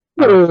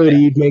Good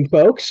evening,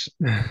 folks.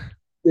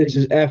 This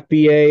is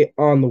FBA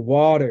on the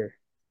Water,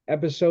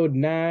 episode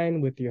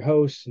 9, with your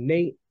host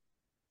Nate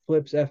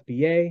Flips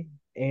FBA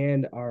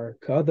and our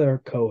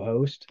other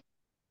co-host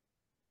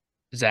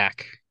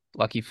Zach,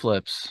 Lucky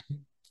Flips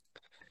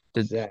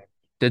did Zach.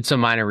 did some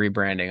minor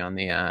rebranding on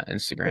the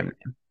Instagram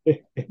name.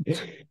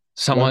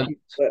 Someone Lucky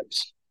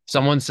Flips.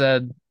 someone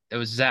said it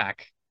was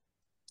Zach.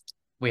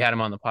 We had him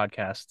on the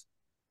podcast,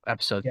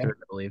 episode Yeah. 3,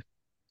 I believe.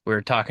 We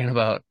were talking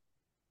about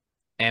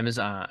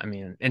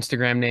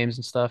Instagram names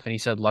and stuff, and he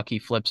said Lucky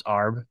Flips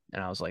Arb,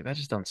 and I was like, that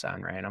just doesn't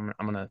sound right. I'm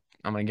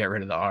gonna get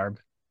rid of the Arb.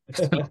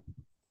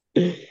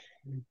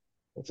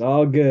 It's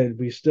all good.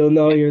 We still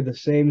know you're the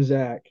same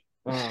Zach.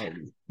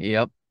 Um,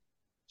 Yep.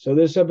 so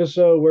this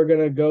episode we're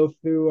gonna go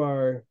through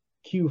our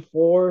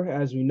Q4.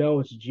 As we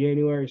know, it's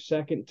January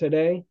 2nd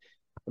today.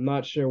 I'm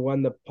not sure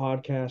when the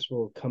podcast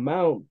will come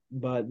out,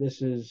 but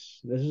this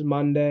is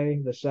Monday,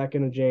 the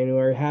 2nd of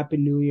January. Happy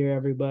New Year,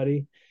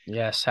 everybody.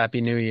 Yes.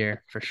 Happy New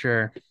Year for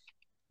sure.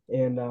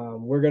 And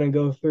we're gonna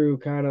go through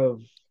kind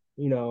of,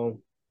 you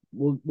know,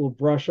 we'll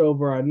brush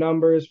over our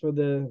numbers for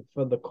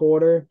the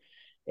quarter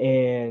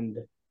and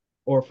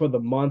or for the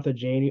month of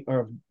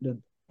January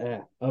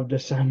of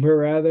December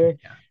rather,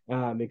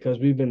 Yeah. because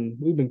we've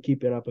been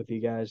keeping up with you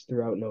guys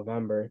throughout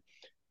November.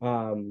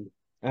 Um,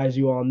 as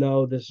you all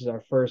know, this is our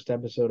first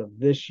episode of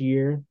this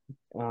year.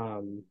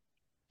 Um,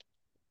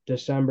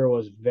 December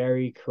was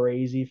very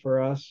crazy for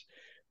us.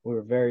 We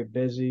were very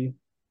busy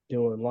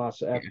doing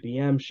lots of Yeah.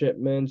 FBM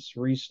shipments,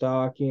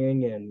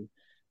 restocking, and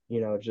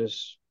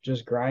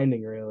just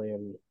grinding really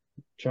and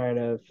trying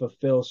to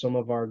fulfill some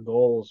of our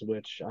goals,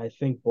 which I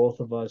think both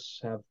of us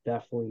have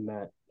definitely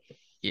met.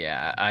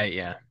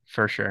 Yeah,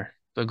 for sure.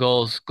 The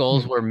goals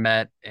were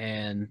met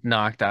and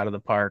knocked out of the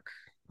park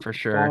for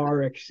sure.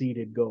 Far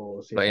exceeded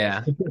goals, But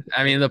yes. yeah,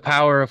 I mean the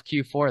power of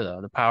Q4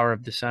 though, the power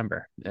of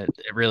December. It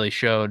really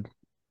showed.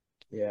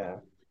 Yeah.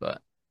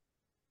 But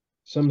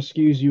Some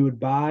SKUs you would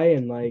buy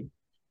and like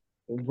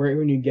right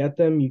when you get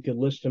them, you could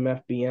list them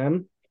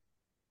FBM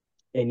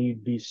and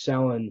you'd be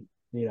selling,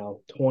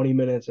 20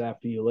 minutes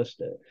after you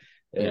list it.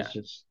 yeah.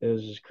 It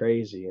was just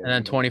crazy. And then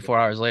And 24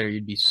 hours later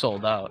you'd be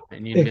sold out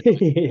and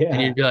yeah,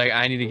 you'd be like,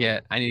 I need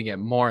to get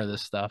more of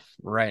this stuff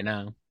right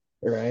now.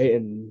 right.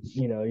 And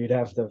you'd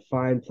have to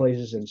find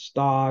places in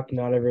stock.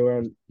 Not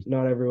everywhere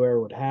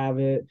would have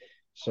it.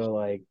 So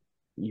like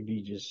you'd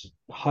be just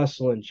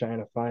hustling trying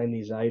to find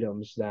these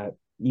items that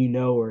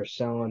are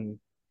selling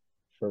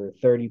for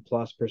 30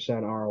 plus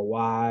percent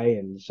ROI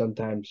and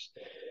sometimes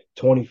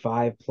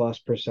 25 plus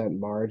percent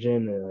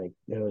margin, and like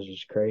it was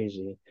just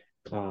crazy.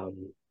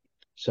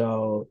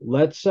 So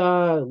let's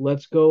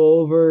go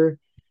over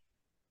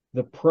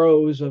the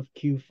pros of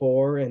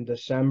Q4 in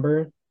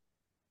December,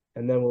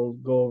 and then we'll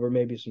go over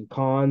maybe some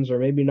cons, or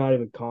maybe not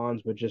even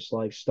cons, but just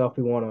like stuff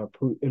we want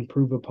to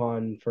improve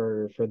upon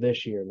for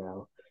this year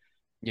now.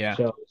 Yeah.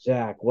 So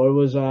Zach, what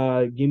was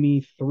give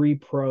me three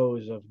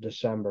pros of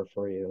December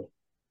for you.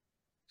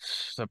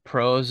 The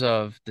pros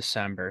of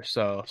December.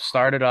 So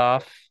started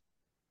off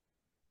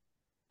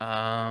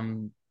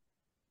um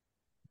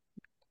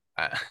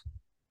I, I'm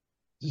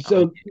gonna,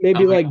 So maybe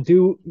I'm gonna, like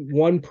do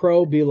one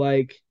pro be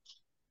like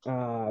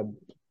uh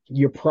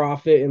your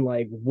profit and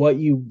like what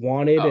you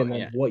wanted oh and like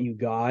yeah. what you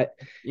got.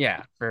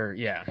 Yeah.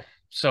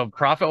 So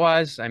profit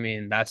wise, I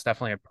mean that's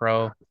definitely a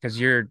pro because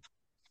you're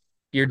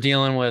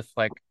dealing with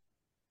like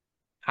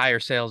higher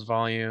sales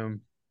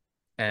volume,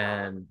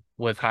 and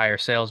with higher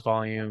sales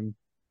volume,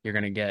 you're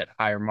going to get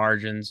higher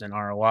margins and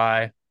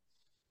ROI.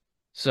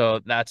 So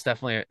that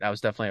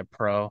was definitely a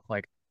pro.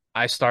 Like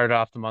I started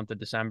off the month of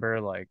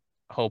December like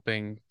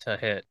hoping to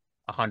hit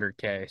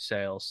 100K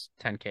sales,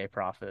 10K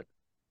profit,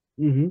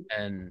 Hmm.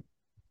 and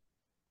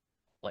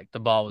like the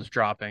ball was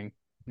dropping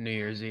New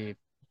Year's Eve,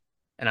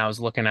 and I was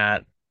looking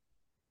at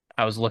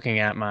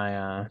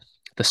my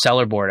the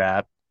Seller Board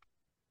app.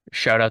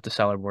 Shout out to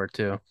Seller Board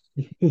too.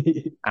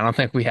 I don't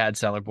think we had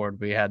Seller Board.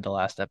 We had the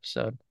last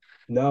episode.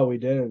 No, we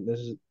didn't. This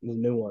is the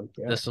new one.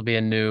 Yeah. This will be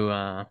a new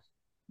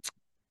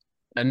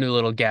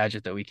little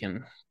gadget that we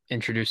can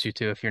introduce you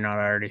to if you're not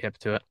already hip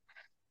to it.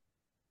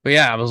 But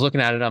yeah, I was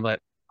looking at it. I'm like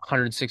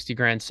 160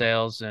 grand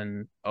sales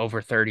and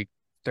over 30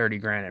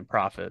 grand in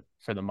profit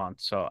for the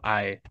month. So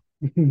I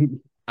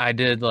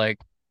did like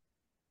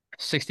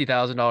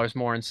 $60,000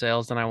 more in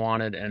sales than I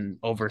wanted and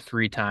over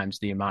 3 times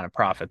the amount of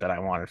profit that I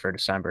wanted for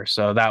December.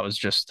 So that was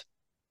just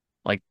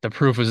like the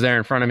proof was there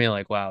in front of me.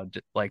 Like, wow,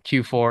 like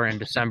Q4 in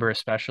December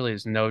especially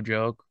is no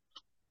joke.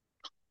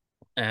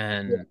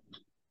 And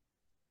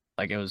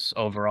like it was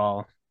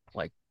overall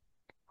like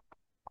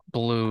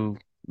blew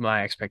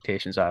my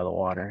expectations out of the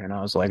water. And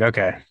I was like,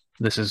 okay,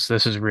 this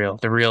is real,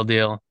 the real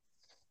deal.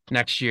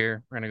 Next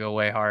year we're gonna go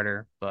way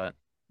harder, but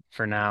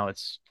for now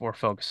we're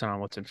focusing on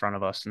what's in front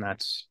of us, and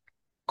that's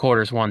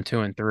quarters 1,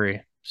 2, and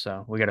 3.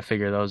 So we got to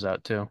figure those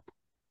out too.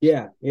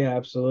 Yeah, yeah,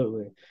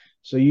 absolutely.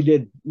 So you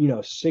did,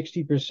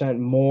 60%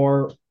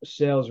 more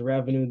sales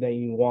revenue than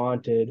you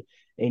wanted,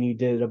 and you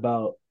did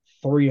about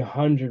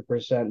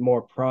 300%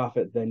 more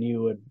profit than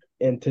you would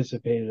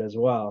anticipated as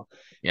well.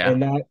 Yeah.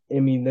 And that, I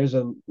mean, there's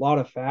a lot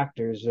of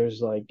factors.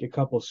 There's like a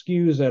couple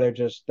SKUs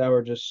that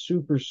were just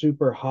super,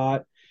 super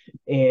hot.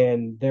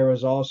 And there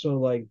was also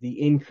like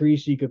the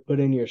increase you could put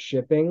in your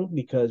shipping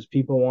because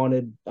people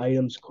wanted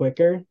items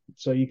quicker.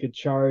 So you could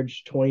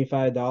charge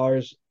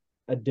 $25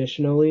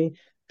 additionally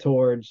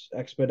towards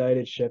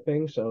expedited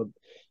shipping. So,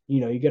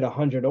 you get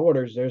 100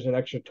 orders, there's an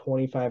extra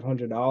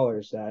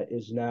 $2,500 that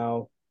is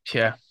now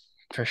Yeah,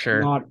 for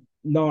sure.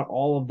 not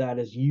all of that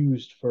is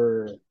used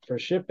for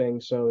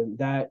shipping. So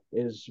that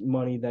is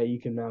money that you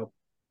can now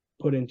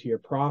put into your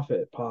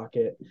profit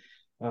pocket.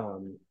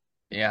 Um,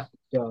 Yeah.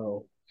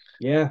 so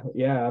yeah,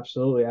 yeah,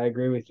 absolutely. I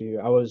agree with you.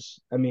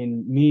 I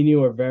mean, me and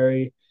you are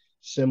very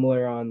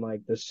similar on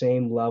like the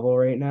same level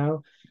right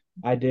now.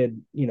 I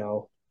did,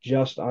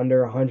 just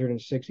under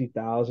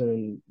 160,000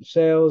 in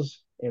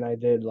sales, and I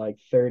did like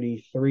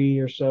 33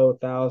 or so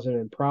thousand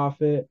in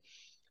profit.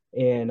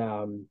 And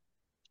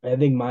I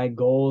think my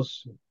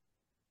goals,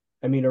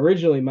 I mean,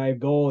 originally my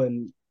goal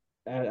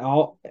at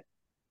all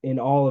in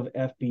all of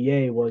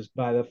FBA was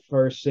by the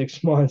first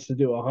 6 months to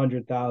do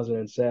 100,000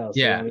 in sales.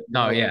 So I Yeah. mean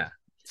No, yeah.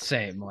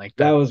 Same. Like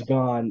that that was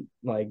gone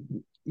like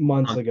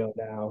months um, ago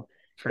now.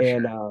 for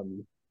And sure.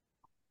 um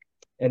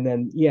and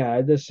then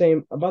yeah, the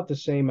same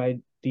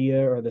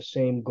idea or the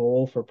same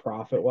goal for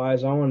profit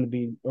wise. I wanted to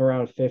be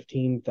around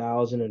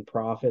 15,000 in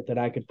profit that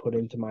I could put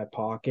into my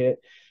pocket.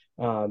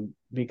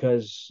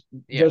 Because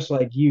Yeah. just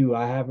like you,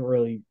 I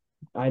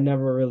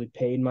never really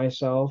paid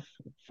myself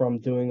from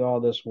doing all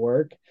this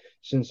work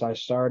since I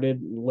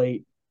started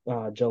late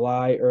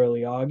July,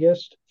 early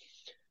August.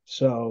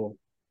 So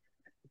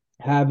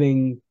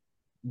having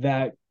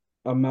that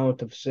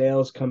amount of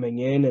sales coming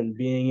in and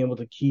being able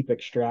to keep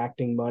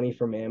extracting money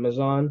from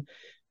Amazon,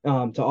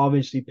 to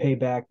obviously pay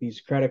back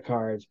these credit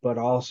cards, but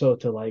also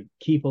to like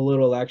keep a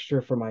little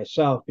extra for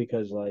myself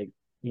because like,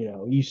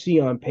 you see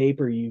on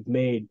paper you've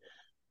made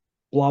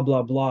blah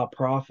blah blah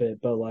profit,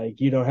 but like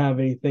you don't have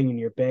anything in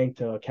your bank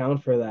to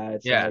account for that.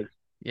 It's Yeah. like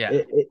Yeah.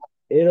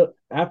 it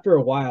after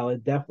a while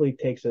it definitely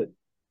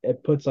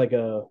it puts like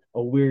a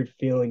weird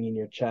feeling in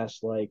your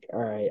chest, like, all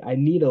right, I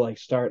need to like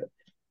start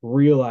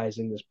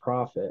realizing this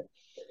profit.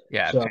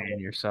 Yeah. Paying So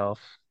yourself.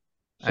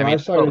 I so I mean,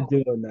 started oh,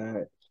 doing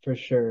that for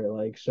sure.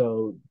 Like,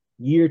 so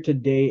year to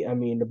date, I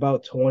mean,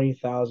 about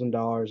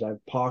 $20,000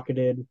 I've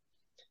pocketed.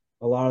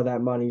 A lot of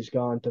that money's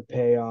gone to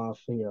pay off,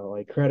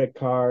 like credit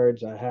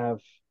cards. I have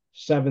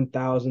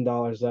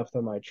 $7,000 left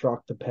on my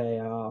truck to pay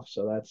off.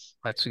 So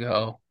let's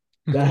go.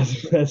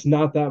 that's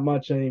not that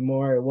much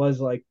anymore. It was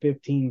like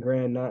 15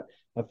 grand not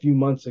a few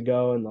months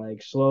ago, and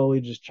like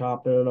slowly just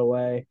chopping it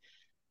away.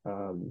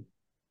 Um,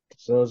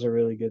 so those are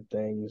really good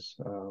things.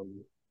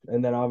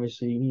 And then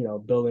obviously,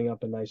 building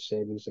up a nice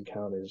savings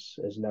account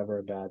is never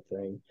a bad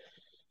thing.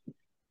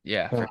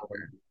 Yeah, for Um,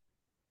 sure.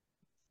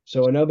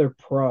 so another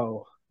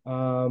pro.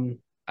 Um,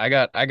 I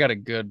got a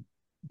good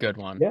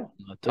one yeah,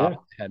 on the top yeah,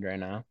 of my head right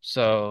now.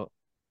 So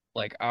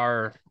like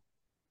our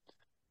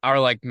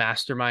like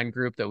mastermind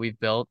group that we've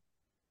built,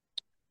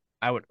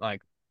 I would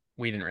like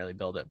we didn't really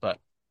build it, but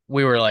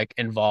we were like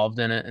involved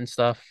in it and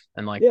stuff.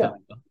 And like the yeah,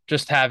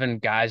 just having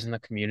guys in the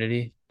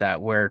community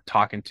that we're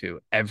talking to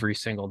every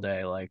single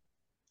day, like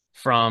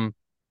from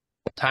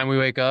the time we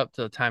wake up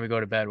to the time we go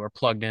to bed, we're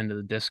plugged into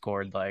the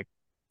Discord, like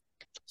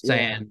yeah,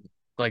 saying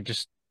like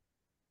just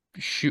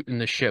shooting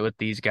the shit with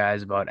these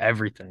guys about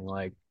everything.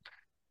 Like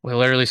we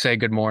literally say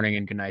good morning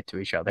and good night to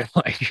each other,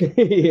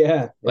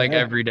 yeah, like yeah.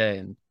 every day.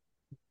 And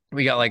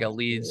we got like a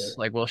Absolutely. leads,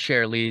 like we'll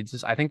share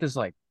leads. I think there's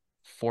like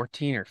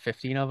 14 or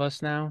 15 of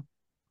us now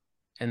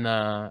in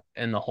the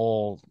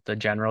whole the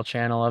general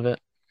channel of it.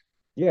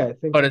 Yeah, I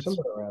think But it's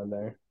somewhere around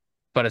there.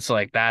 but it's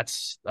like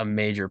that's a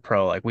major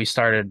pro. Like we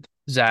started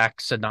Zach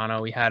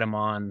Sedano, we had him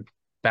on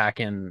back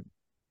in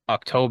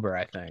October,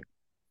 I think.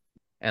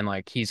 And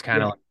like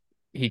Yeah,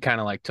 he kind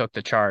of like took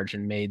the charge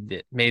and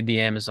made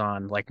the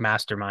Amazon like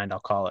mastermind, I'll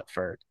call it,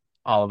 for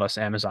all of us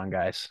Amazon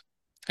guys.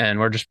 And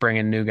we're just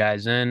bringing new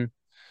guys in,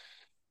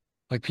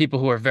 like people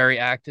who are very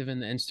active in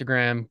the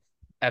Instagram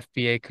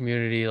FBA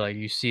community. Like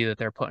you see that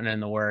they're putting in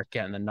the work,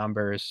 getting the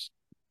numbers,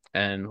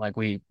 and like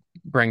we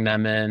bring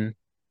them in,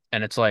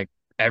 and it's like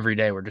every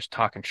day we're just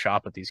talking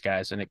shop with these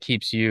guys, and it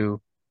keeps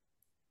you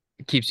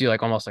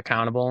like almost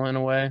accountable in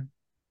a way.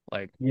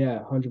 Like yeah,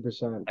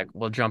 100%. like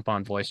we'll jump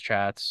on voice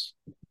chats,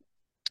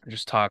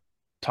 just talk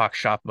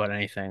shop about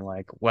anything.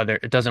 Like whether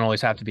it doesn't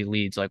always have to be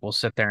leads. Like we'll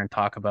sit there and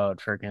talk about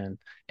freaking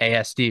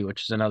ASD,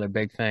 which is another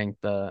big thing.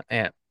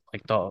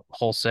 Like the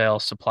wholesale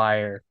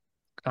supplier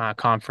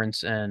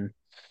conference in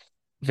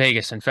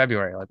Vegas in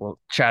February. Like we'll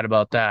chat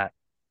about that,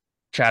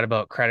 chat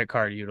about credit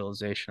card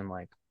utilization,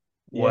 like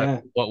what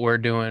Yeah, what we're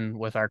doing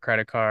with our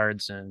credit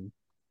cards, and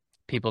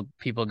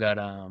people got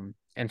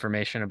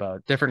information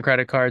about different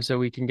credit cards that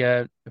we can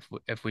get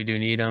if we do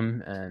need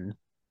them, and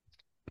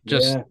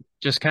just yeah,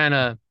 just kind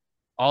of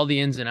all the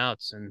ins and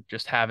outs, and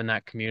just having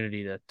that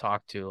community to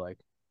talk to, like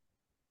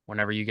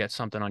whenever you get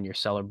something on your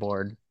seller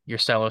board, your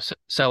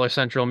seller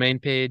central main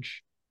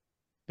page,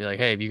 be like,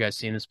 hey, have you guys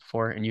seen this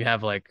before? And you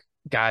have like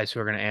guys who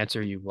are going to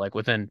answer you like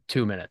within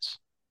 2 minutes.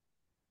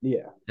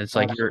 Yeah, It's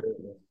like you're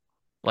absolutely.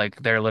 like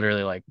they're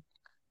literally like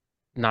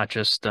not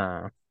just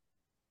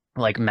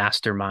like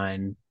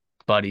mastermind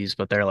buddies,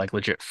 but they're like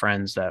legit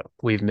friends that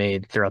we've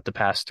made throughout the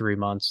past 3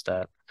 months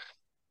that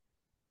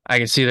I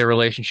can see their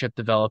relationship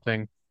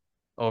developing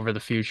over the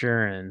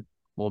future, and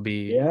we'll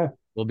be Yeah,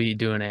 we'll be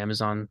doing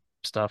Amazon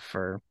stuff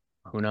for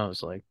who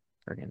knows, like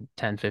freaking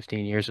 10,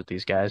 15 years with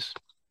these guys.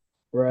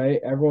 right.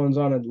 Everyone's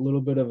on a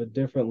little bit of a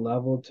different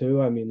level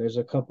too. I mean, there's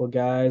a couple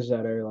guys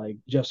that are like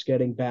just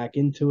getting back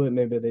into it.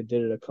 Maybe they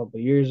did it a couple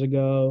years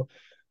ago,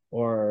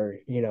 or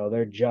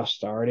they're just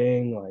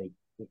starting. Like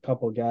a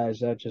couple guys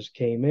that just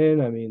came in.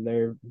 I mean,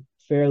 they're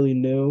fairly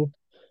new,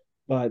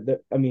 but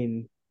I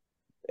mean,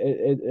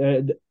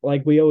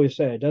 like we always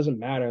say, it doesn't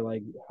matter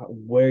like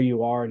where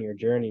you are in your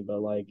journey,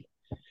 but like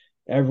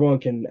everyone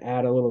can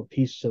add a little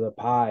piece to the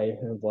pie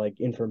of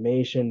like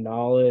information,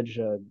 knowledge,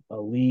 a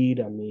lead.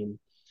 I mean,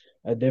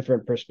 a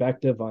different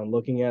perspective on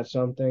looking at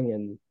something.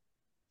 And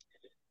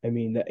I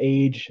mean, the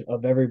age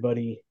of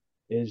everybody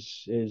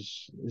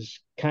is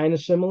kind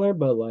of similar,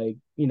 but like,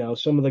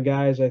 some of the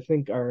guys I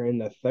think are in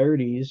the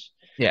 30s,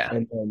 Yeah,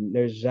 and then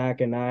there's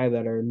Zach and I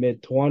that are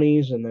mid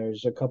 20s, and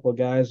there's a couple of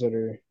guys that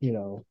are,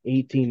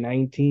 18,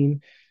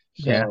 19.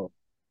 yeah, So,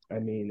 I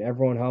mean,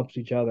 everyone helps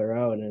each other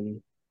out,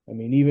 and I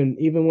mean,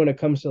 even when it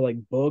comes to like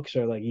books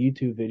or like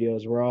YouTube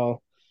videos, we're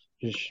all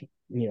just,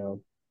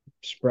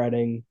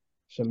 spreading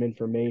some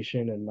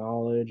information and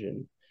knowledge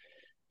and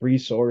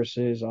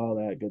resources, all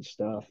that good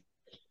stuff.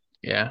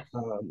 yeah.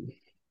 Um,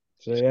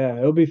 so yeah,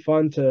 it'll be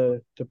fun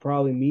to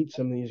probably meet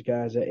some of these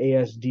guys at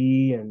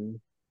ASD and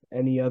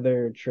any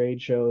other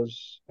trade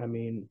shows. I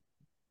mean,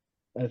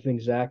 I think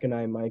Zach and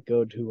I might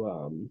go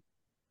to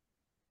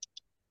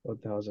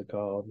what the hell is it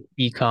called?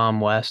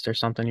 Ecom West or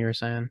something you were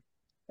saying?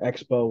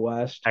 Expo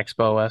West.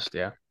 Expo West,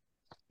 yeah.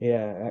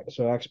 Yeah,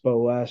 so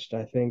Expo West,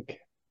 I think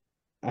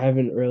I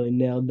haven't really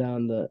nailed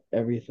down the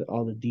everything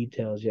all the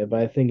details yet, but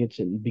I think it's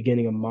in the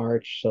beginning of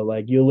March. So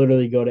like you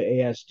literally go to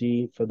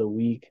ASD for the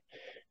week,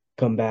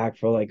 come back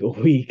for like a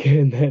week,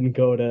 and then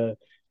go to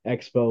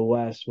Expo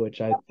West,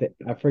 which I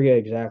forget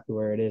exactly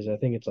where it is. I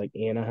think it's like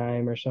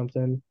Anaheim or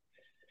something.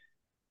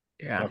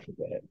 I Yeah.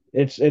 forget.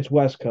 It's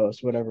West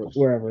Coast, whatever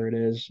wherever it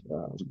is.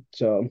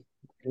 So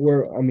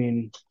I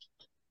mean,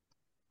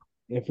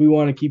 if we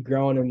want to keep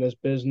growing in this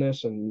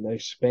business and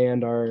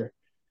expand our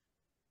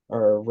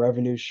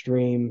revenue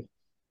stream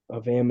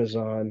of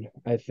Amazon,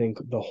 I think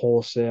the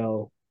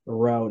wholesale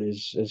route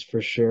is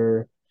for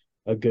sure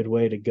a good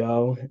way to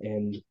go.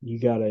 And you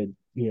gotta,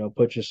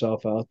 put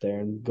yourself out there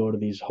and go to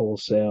these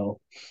wholesale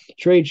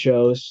trade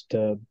shows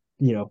to,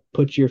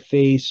 put your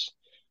face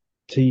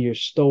to your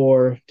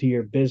store, to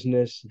your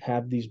business,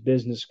 have these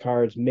business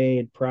cards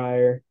made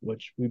prior,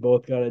 which we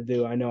both got to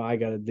do. I know I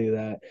got to do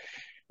that.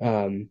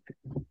 Um,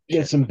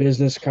 get some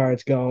business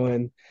cards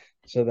going.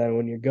 So then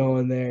when you're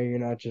going there, you're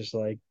not just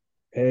like,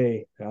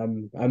 hey,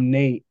 I'm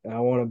Nate. I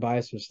want to buy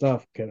some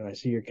stuff. Can I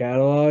see your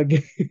catalog?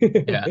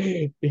 Yeah.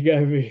 You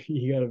gotta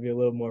be a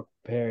little more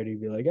prepared.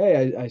 You'd be like,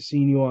 hey, I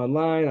seen you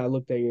online. I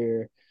looked at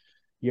your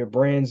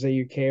brands that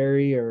you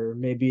carry, or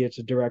maybe it's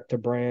a direct to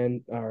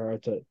brand or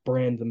it's a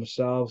brand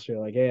themselves. So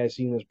you're like, hey, I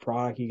seen this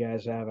product you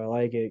guys have. I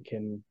like it.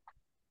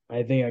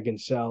 I think I can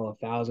sell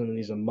 1,000 of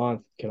these a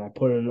month. Can I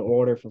put in an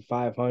order for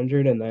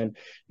 500, and then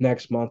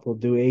next month we'll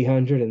do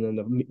 800, and then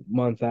the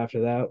month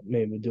after that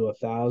maybe we'll do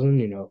 1,000.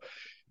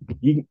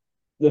 You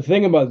the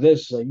thing about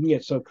this, like you can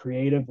get so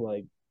creative.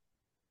 Like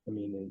I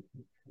mean,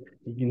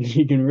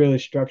 you can really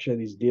structure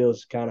these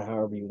deals kind of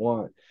however you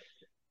want.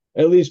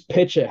 At least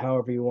pitch it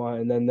however you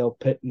want, and then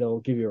they'll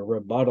give you a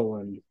rebuttal,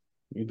 and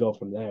you go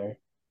from there.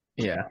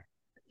 Yeah.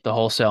 The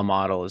wholesale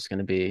model is going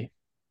to be,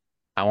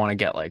 I want to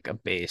get like a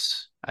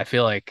base. I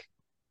feel like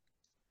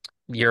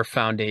your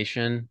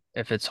foundation,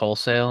 if it's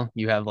wholesale,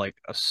 you have like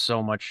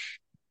so much,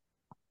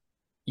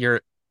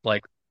 you're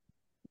like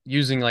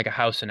using like a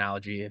house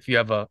analogy. If you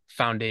have a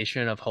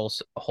foundation of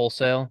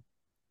wholesale,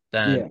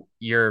 then Yeah,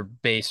 your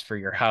base for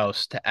your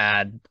house to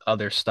add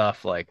other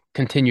stuff, like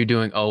continue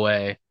doing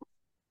OA,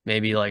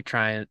 maybe like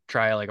try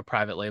like a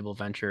private label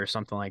venture or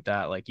something like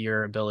that. Like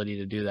your ability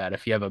to do that.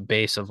 If you have a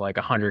base of like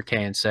 100K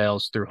in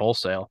sales through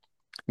wholesale,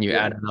 and you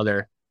yeah, add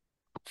another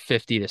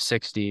 50 to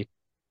 60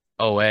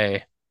 OA,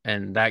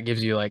 and that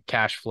gives you like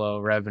cash flow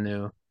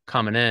revenue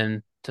coming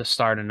in to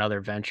start another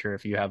venture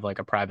if you have like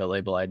a private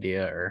label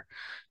idea or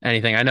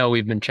anything. I know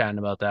we've been chatting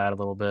about that a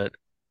little bit,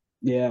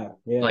 yeah,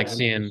 yeah, like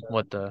seeing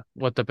 100%.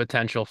 what the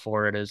potential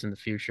for it is in the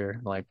future.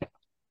 Like,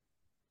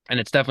 and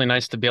it's definitely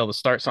nice to be able to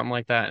start something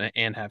like that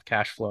and have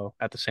cash flow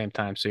at the same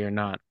time, so you're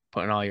not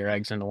putting all your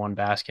eggs into one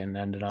basket and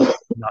ended up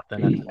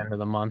nothing at the end of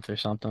the month or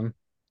something.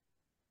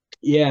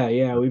 Yeah,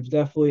 yeah, we've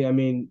definitely. I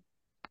mean,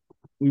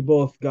 we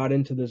both got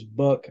into this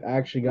book. I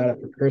actually got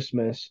it for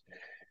Christmas,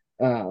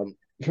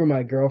 for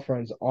my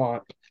girlfriend's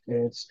aunt,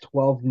 and it's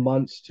 12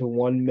 months to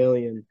 1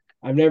 million.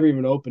 I've never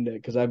even opened it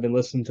because I've been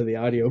listening to the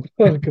audio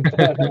book,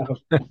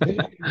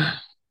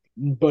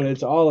 but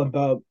it's all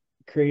about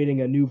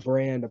creating a new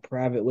brand, a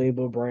private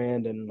label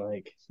brand, and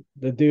like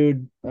the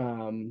dude,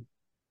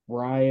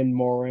 Ryan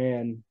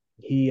Moran,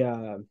 he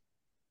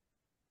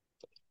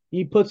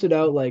he puts it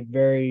out like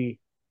very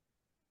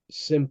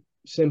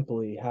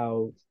simply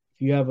how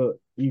if you have a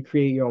you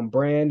create your own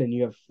brand and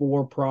you have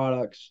four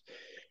products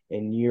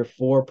and your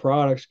four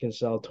products can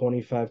sell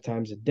 25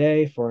 times a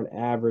day for an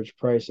average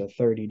price of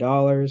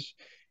 $30,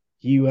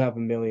 you have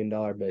 $1 million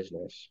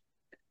business.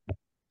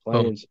 Plain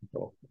Boom. and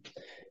simple.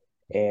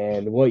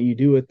 And what you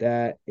do with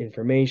that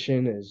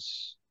information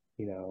is,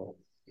 you know,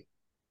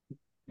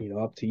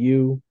 up to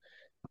you.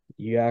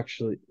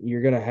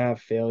 You're gonna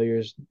have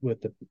failures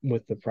with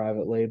the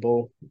private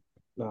label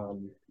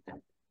um,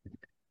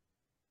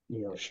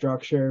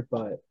 structure,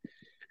 but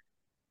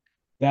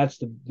that's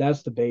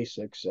the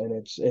basics, and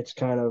it's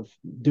kind of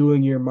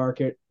doing your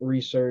market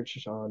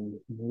research on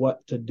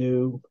what to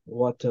do,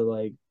 what to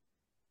like,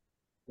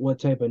 what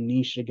type of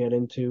niche to get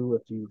into.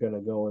 If you're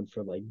gonna go in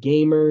for like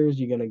gamers,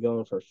 you're gonna go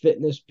in for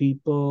fitness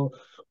people,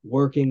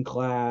 working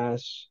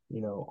class,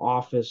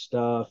 office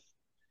stuff,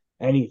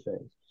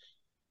 anything.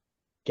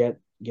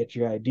 Get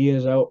your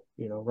ideas out,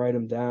 write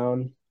them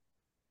down,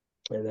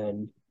 and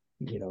then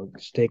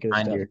just take it a Find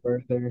step your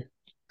further.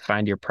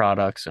 find your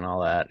products and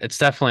all that. It's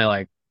definitely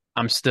like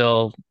I'm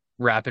still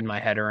wrapping my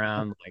head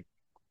around like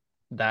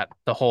that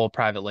the whole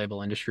private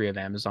label industry of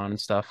Amazon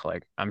and stuff.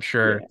 Like I'm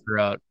sure Yeah,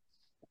 throughout,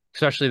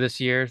 especially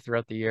this year,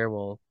 throughout the year,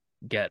 we'll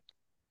get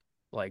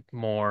like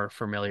more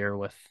familiar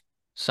with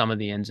some of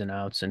the ins and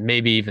outs and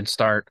maybe even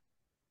start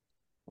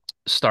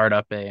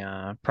up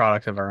a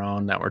product of our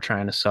own that we're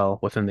trying to sell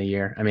within the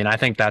year. I mean, I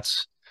think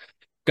that's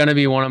going to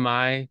be one of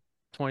my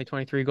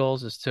 2023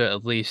 goals is to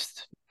at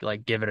least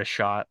like give it a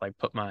shot, like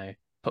put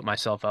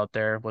myself out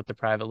there with the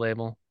private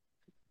label.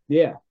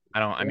 yeah,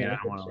 I mean, yeah, I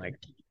think so.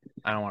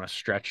 I don't want to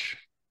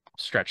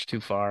stretch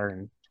too far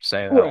and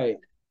say that Right,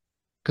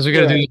 because we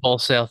got to do the right.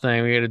 wholesale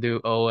thing, we got to do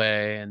OA,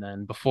 and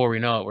then before we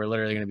know it, we're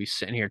literally going to be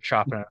sitting here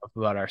chopping it up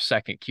about our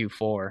second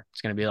Q4.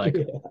 It's going to be like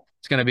Yeah,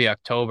 it's going to be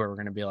October. We're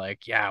going to be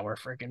like, yeah, we're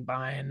freaking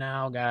buying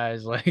now,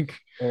 guys. Like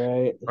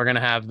right. we're going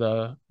to have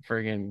the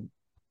friggin'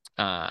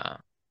 uh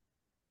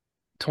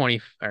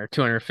 20 or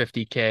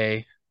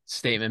 250K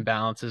statement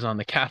balances on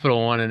the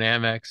Capital One and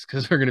Amex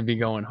because we're going to be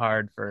going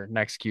hard for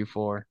next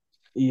Q4.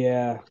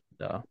 Yeah,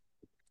 So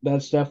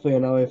that's definitely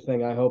another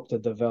thing I hope to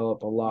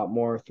develop a lot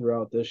more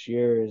throughout this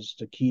year is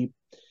to keep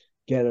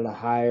getting a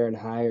higher and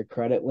higher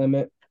credit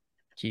limit.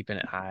 keeping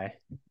it high,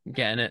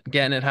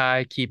 getting it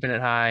high, keeping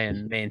it high,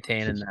 and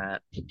maintaining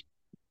that.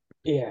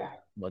 Yeah,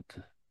 But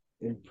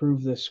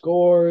improve the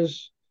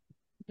scores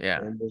yeah,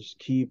 and just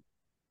keep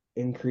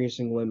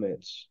increasing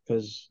limits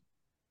because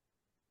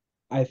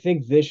I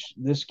think this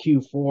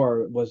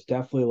Q4 was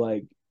definitely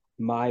like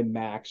my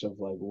max of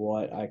like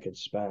what I could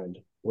spend,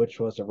 which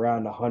was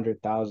around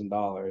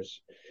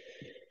 $100,000.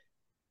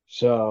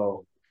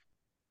 So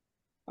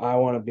I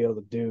want to be able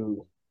to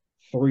do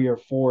three or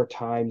four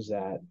times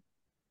that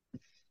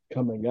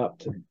coming up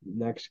to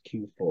next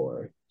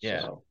Q4.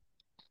 yeah, So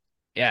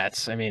yeah.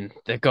 It's I mean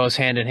it goes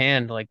hand in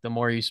hand. Like the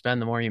more you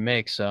spend, the more you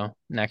make. So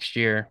next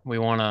year we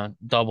want to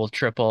double,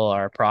 triple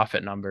our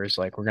profit numbers.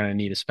 Like we're gonna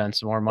need to spend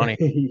some more money.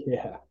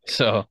 yeah,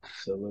 So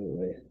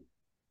absolutely.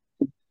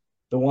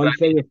 The one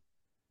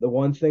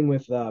thing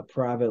with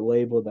private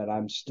label that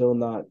I'm still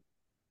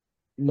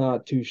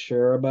not too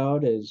sure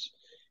about is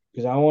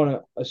because I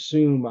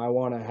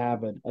want to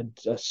have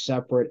a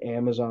separate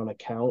Amazon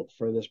account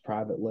for this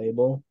private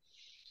label.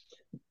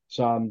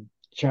 So I'm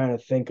trying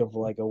to think of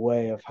like a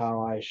way of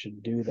how I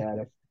should do that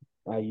if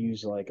I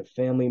use like a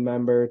family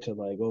member to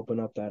like open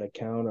up that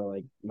account or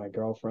like my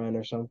girlfriend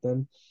or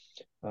something.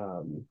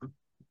 Um,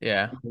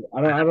 yeah,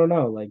 I don't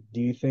know. Like,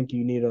 do you think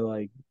you need to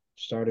like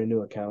start a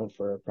new account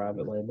for a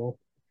private label?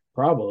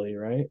 Probably,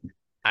 right?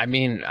 I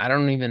mean, I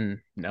don't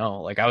even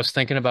know. Like I was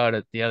thinking about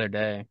it the other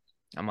day.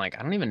 I'm like,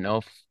 I don't even know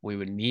if we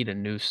would need a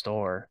new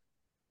store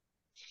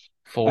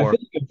I for,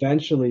 think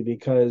eventually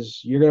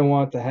because you're gonna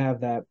want to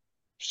have that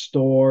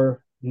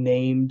store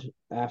named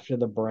after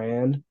the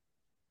brand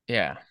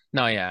yeah.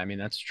 No, yeah, I mean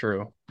that's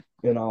true.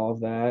 and all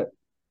of that,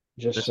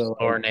 The just so store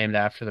like named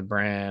after the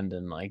brand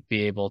and like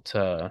be able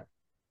to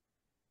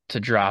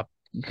drop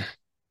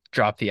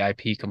the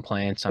IP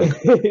complaints on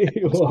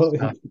well,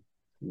 stuff.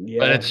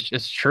 But yeah.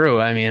 it's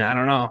true. I mean, I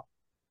don't know.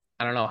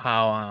 I don't know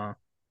how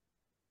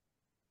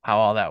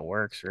all that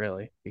works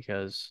really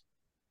because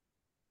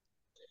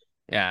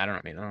yeah, I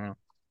don't know.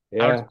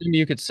 I would Yeah. assume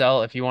you could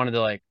sell if you wanted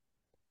to like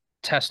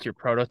test your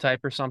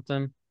prototype or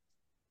something,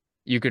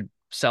 you could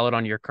sell it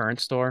on your current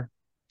store.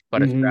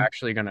 But if you're Hmm.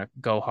 actually gonna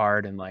go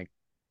hard and like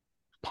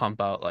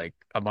pump out like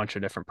a bunch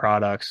of different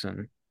products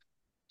and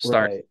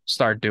Right.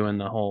 start doing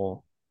the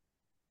whole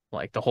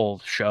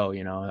show,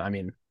 I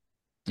mean,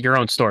 your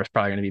own store is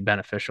probably going to be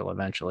beneficial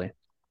eventually.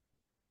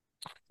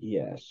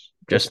 Yes.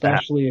 Just that,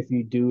 Especially if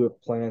you do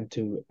plan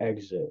to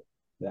exit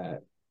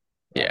that,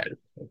 yeah,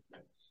 obviously.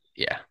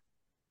 yeah,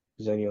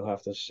 Because then you'll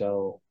have to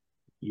sell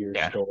your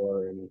yeah.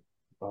 store and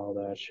all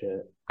that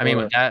shit. I mean,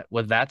 Or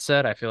with that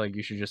said, I feel like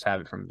you should just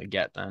have it from the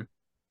get then.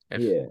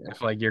 yeah.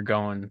 If like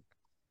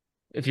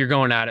if you're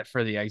going at it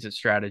for the exit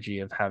strategy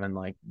of having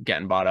like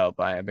getting bought out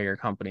by a bigger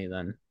company,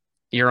 then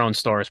your own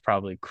store is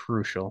probably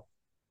crucial.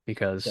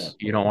 because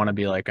you don't definitely. want to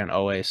be like an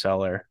OA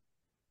seller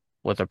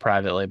with a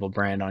private label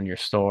brand on your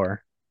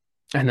store.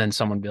 And then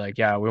someone be like,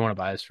 yeah, we want to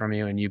buy this from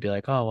you. And you'd be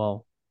like, oh,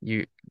 well,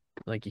 you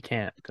like, you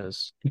can't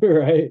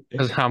Right.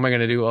 because how am I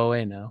going to do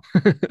OA now?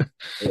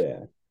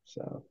 Yeah.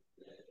 So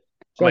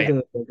But yeah, something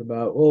to think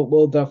about.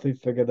 We'll definitely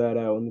figure that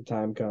out when the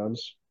time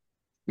comes.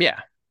 yeah,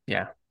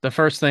 yeah. The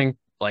first thing,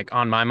 like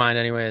on my mind,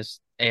 anyways,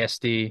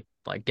 ASD,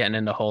 like getting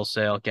into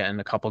wholesale, getting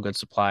a couple good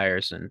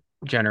suppliers and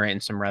generating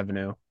some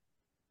revenue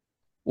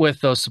with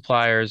those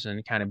suppliers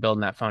and kind of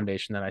building that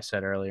foundation that I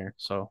said earlier.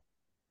 So,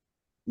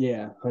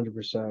 Yeah,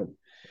 100%.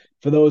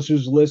 For those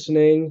who's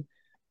listening,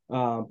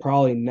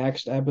 probably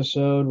next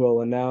episode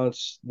we'll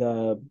announce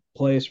the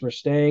place we're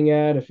staying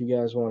at if you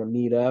guys want to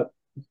meet up.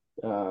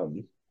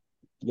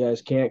 You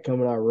guys can't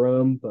come in our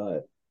room,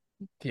 but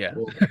yeah.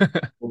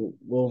 we'll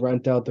we'll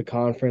rent out the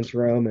conference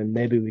room and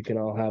maybe we can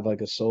all have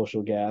like a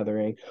social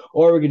gathering,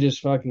 or we could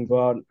just fucking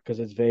go out because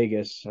it's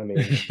Vegas. I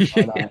mean,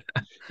 why Yeah. not?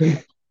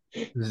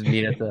 Just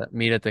meet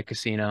at the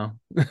casino.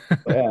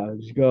 Yeah,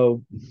 just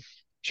go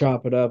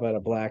chop it up at a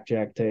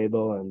blackjack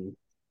table and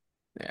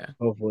Yeah.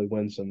 hopefully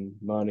win some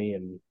money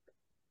and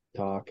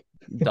talk.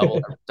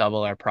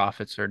 Double our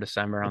profits for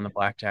December on the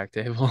blackjack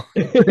table.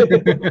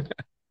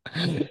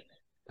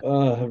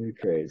 Oh, that'd be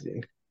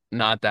crazy.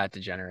 Not that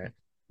degenerate.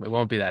 We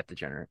won't be that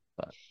degenerate,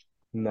 but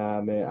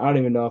Nah, man, I don't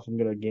even know if I'm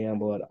gonna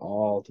gamble at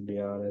all, to be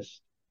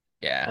honest.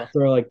 yeah. I'll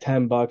throw like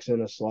 $10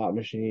 in a slot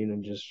machine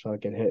and just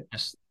fucking hit.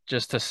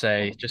 Just to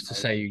say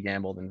you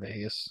gambled in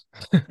Vegas.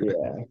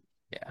 Yeah,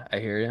 Yeah, I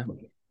hear you.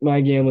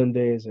 my gambling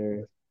days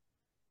are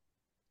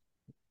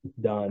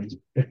done.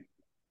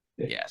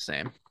 Yeah,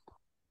 same.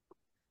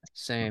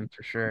 Same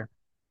for sure.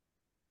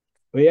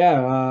 But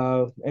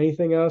yeah,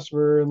 anything else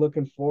we're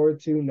looking forward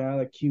to now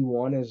that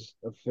Q1 is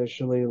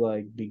officially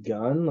like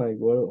begun? Like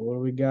what do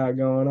we got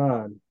going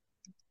on?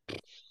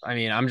 I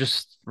mean, I'm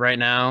just right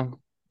now,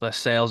 the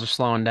sales are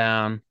slowing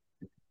down,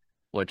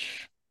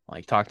 which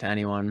like talk to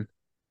anyone,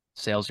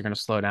 sales are going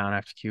to slow down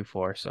after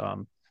Q4. So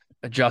I'm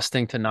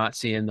adjusting to not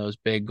seeing those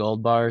big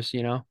gold bars,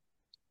 you know,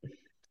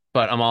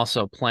 but I'm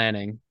also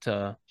planning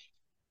to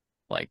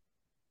like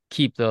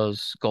keep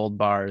those gold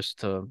bars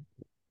to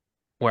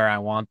where I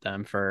want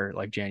them for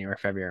like January,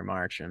 February,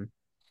 March. And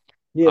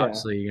Yeah,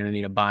 obviously you're going to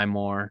need to buy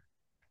more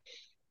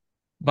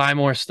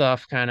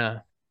stuff. Kind of,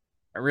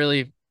 I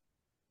really,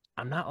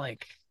 I'm not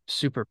like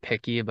super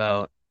picky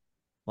about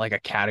like a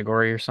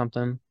category or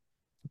something,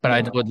 but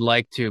I would no,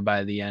 like to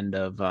by the end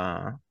of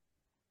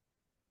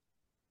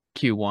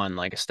Q1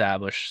 like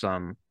establish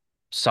some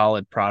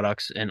solid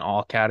products in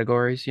all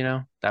categories, you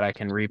know, that I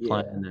can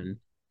replan. yeah, And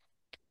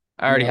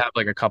I already no, have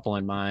like a couple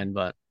in mind,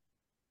 but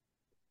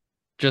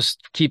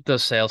just keep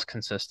those sales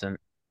consistent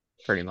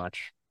pretty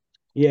much.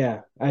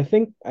 yeah. I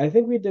think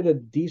we did a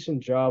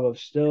decent job of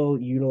still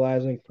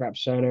utilizing Prep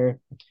Center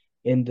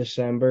in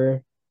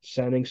December,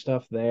 sending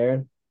stuff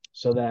there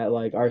so that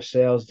like our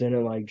sales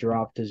didn't like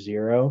drop to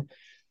zero.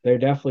 They're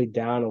definitely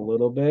down a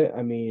little bit.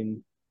 I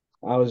mean,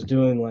 I was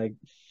doing like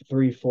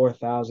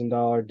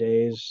 $3,000-4,000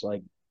 days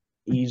like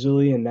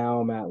easily, and now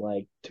I'm at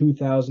like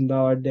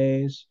 $2,000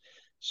 days.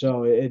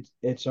 So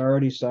it's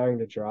already starting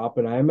to drop,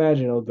 and I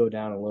imagine it'll go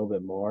down a little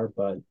bit more.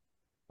 But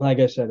like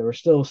I said, we're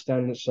still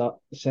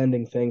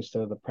sending things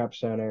to the prep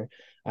center.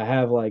 I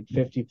have like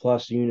 50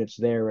 plus units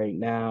there right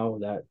now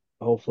that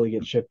hopefully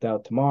get shipped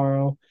out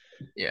tomorrow.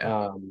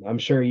 Yeah. I'm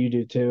sure you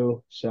do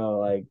too. So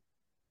like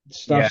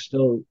Yeah. stuff's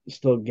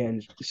still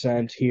getting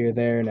sent here,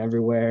 there, and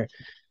everywhere.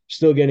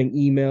 Still getting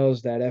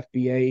emails that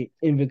FBA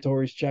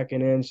inventory's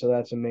checking in, so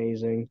that's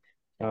amazing.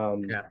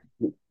 Um, Yeah.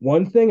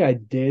 one thing I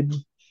did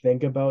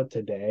think about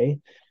today,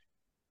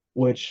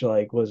 which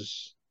like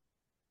was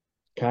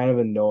kind of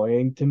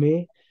annoying to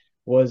me,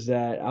 was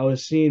that I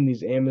was seeing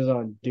these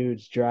Amazon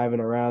dudes driving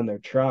around their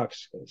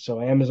trucks.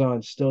 So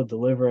Amazon's still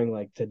delivering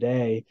like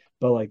today,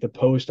 but like the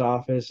post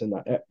office and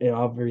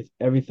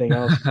everything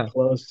else is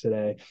closed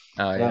today.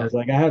 Oh And I yeah. was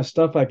like, I have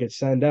stuff I could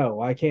send out.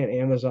 Why can't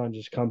Amazon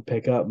just come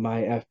pick up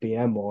my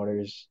FBM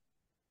orders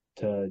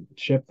to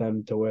ship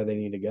them to where they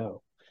need to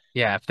go?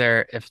 Yeah,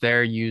 if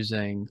they're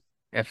using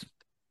if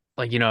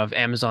like you know if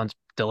Amazon's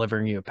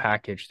delivering you a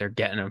package, they're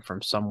getting them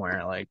from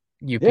somewhere like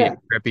Yeah,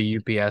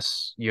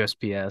 UPS,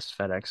 USPS,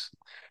 FedEx.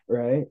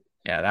 right.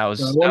 Yeah,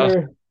 So that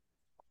was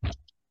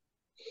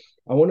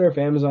I wonder if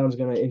Amazon's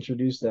gonna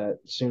introduce that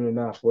soon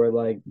enough, where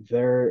like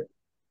they're,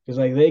 because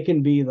like they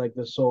can be like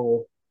the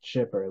sole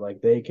shipper,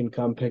 like they can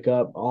come pick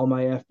up all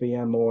my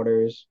FBM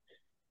orders.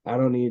 I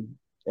don't need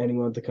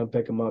anyone to come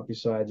pick them up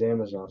besides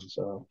Amazon.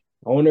 So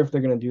I wonder if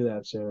they're gonna do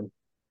that soon,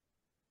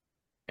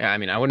 yeah. I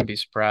mean, I wouldn't be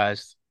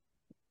surprised.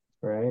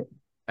 right?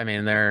 I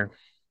mean, they're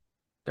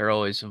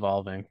always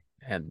evolving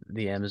at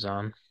the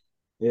Amazon.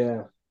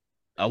 Yeah,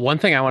 One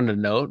thing I wanted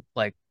to note,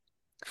 like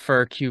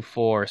for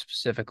Q4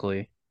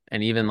 specifically,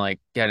 and even like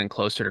getting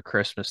closer to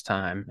Christmas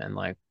time and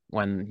like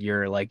when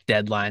your like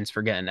deadlines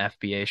for getting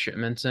FBA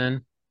shipments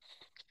in,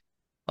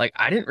 like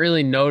I didn't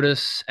really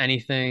notice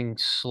anything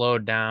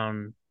slowed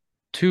down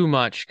too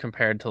much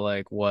compared to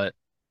like what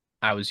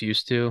I was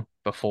used to.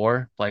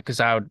 before. Like, because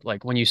I would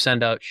like when you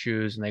send out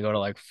shoes and they go to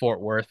like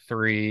Fort Worth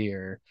 3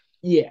 or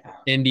Yeah.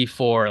 Indy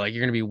 4, like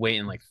you're gonna be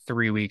waiting like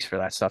 3 weeks for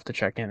that stuff to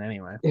check in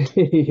anyway.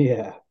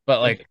 Yeah.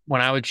 But like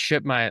when I would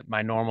ship my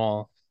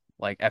normal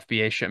like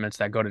FBA shipments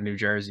that go to New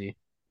Jersey,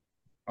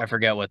 I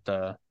forget what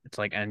the it's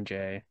like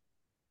NJ.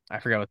 I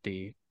forget what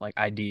the like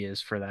ID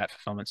is for that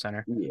fulfillment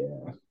center.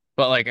 Yeah.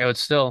 But like it would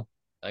still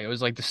like it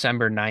was like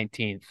December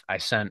 19th, I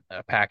sent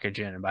a package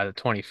in, and by the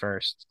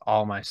 21st,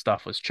 all my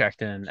stuff was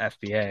checked in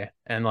FBA.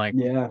 And like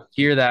Yeah.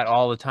 hear that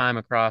all the time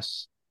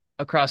across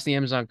the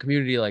Amazon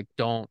community, like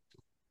don't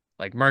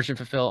like merchant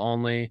fulfill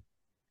only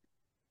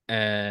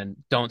and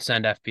don't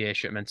send FBA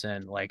shipments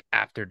in like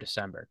after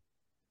December.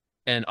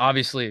 And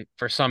obviously,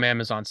 for some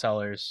Amazon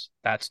sellers,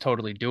 that's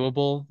totally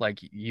doable. Like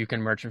you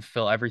can merchant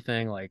fulfill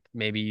everything. Like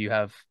maybe you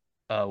have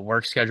a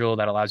work schedule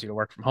that allows you to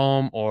work from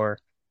home, or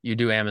you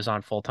do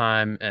Amazon full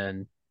time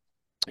and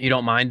you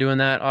don't mind doing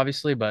that,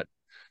 obviously. But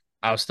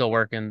I was still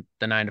working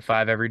the 9 to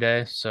 5 every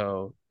day.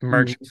 So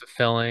merchant Mhm.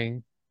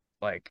 fulfilling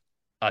like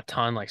a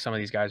ton, like some of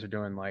these guys are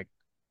doing like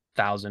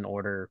 1,000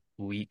 order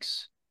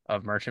weeks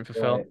of merchant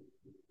fulfill. Right.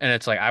 And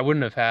it's like I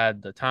wouldn't have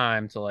had the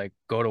time to like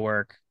go to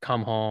work,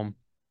 come home,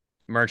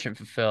 merchant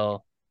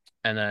fulfill,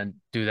 and then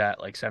do that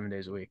like 7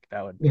 days a week.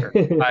 That would, or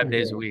 5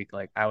 days a Right. week.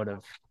 Like I would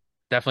have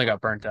definitely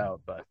got burnt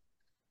out. But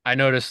I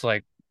noticed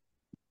like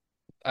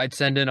I'd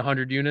send in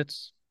 100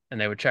 units and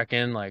they would check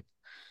in like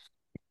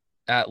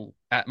at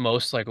at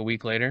most like a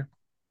week later.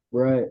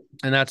 Right.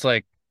 And that's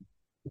like,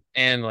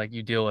 and like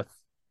you deal with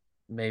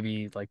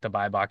maybe like the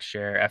buy box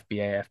share,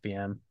 FBA,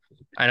 FBM.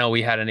 I know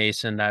we had an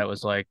ASIN that it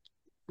was like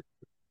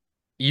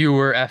you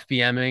were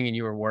FBMing and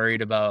you were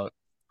worried about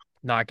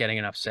not getting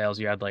enough sales.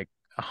 You had like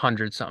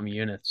 100 something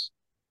units.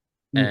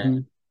 And Hmm.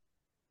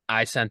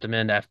 I sent them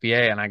into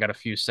FBA and I got a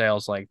few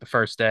sales like the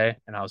first day.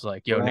 And I was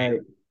like, Right.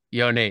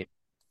 Yo, Nate,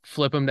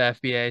 flip them to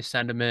FBA,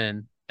 send them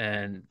in,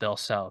 and they'll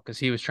sell. Because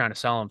he was trying to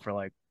sell them for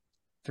like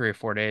 3 or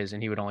 4 days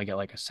and he would only get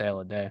like a sale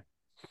a day.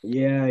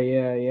 Yeah.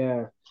 Yeah.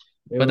 Yeah.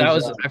 It But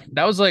was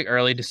that was like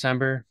early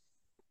December.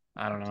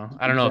 I don't know.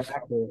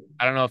 exactly.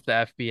 I don't know if the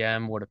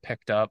FBM would have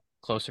picked up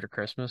closer to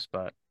Christmas,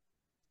 but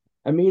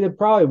I mean, it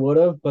probably would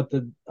have, but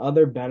the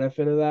other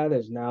benefit of that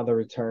is now the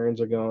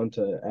returns are going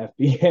to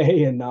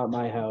FBA and not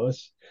my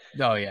house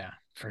oh yeah,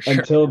 for sure.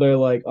 until they're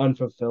like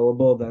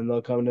unfulfillable. Then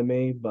they'll come to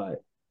me.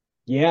 But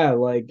yeah,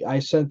 like I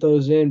sent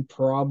those in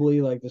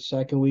probably like the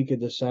second week of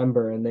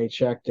December, and they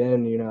checked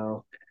in,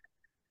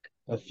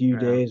 a few Yeah.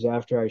 days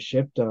after I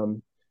shipped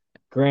them.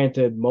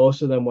 Granted,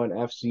 most of them went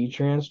FC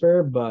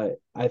transfer, but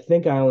I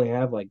think I only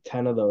have like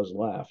 10 of those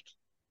left.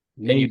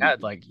 And Maybe.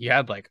 you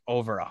had like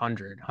over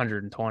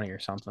 120 or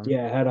something.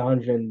 Yeah, I had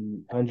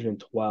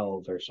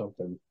 112 or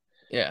something.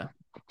 Yeah.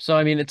 So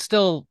I mean, it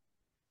still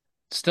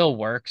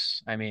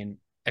works. I mean,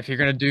 if you're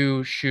gonna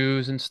do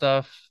shoes and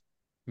stuff,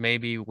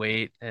 maybe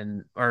wait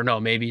and or no,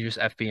 maybe just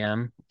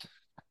FBM.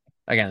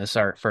 Again, this is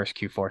our first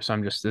Q4,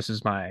 so this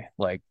is my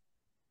like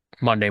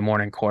Monday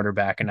morning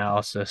quarterback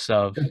analysis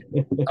of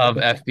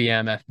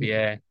FBM,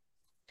 FBA.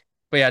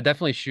 But yeah,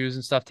 definitely shoes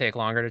and stuff take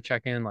longer to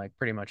check in, like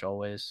pretty much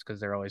always, because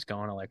they're always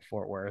going to like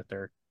Fort Worth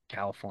or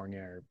California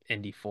or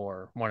Indy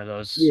 4,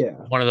 Yeah.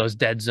 one of those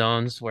dead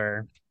zones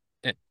where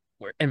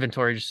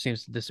inventory just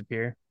seems to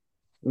disappear.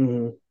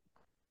 Hmm.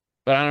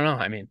 But I don't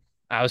know. I mean,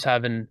 I was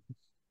having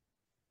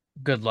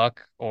good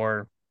luck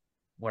or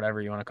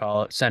whatever you want to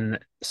call it, sending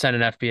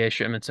FBA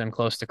shipments in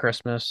close to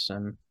Christmas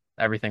and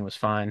everything was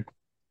fine.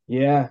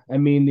 Yeah. I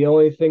mean, the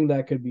only thing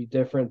that could be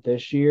different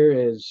this year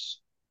is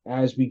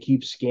as we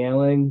keep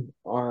scaling,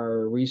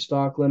 our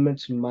restock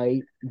limits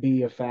might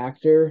be a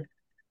factor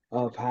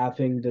of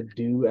having to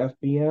do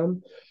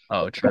FBM.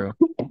 Oh, true.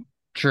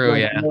 True,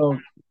 Like yeah.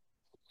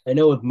 I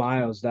know with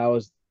Miles, that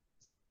was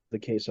the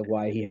case of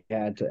why he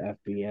had to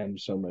FBM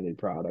so many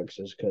products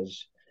is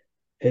because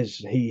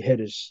he hit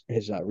his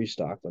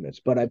restock limits.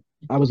 But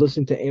I was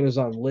listening to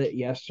Amazon Lit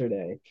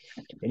yesterday,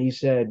 and he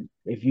said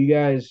if you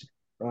guys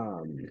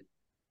um,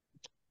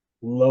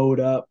 load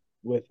up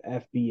with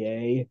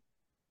FBA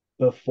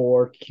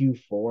before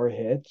Q4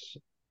 hits,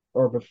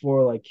 or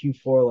before like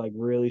Q4 like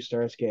really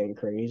starts getting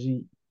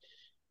crazy,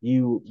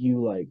 you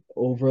like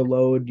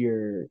overload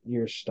your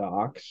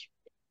stocks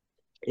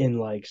in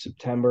like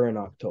September and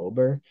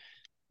October,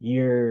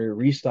 your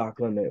restock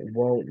limit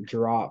won't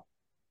drop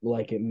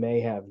like it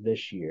may have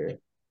this year.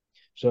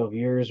 So if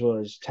yours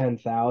was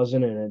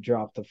 10,000 and it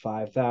dropped to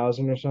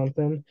 5,000 or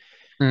something,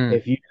 Mm,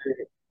 if you're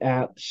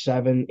at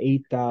 7,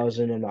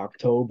 8,000 in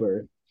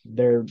October,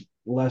 they're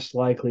less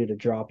likely to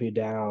drop you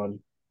down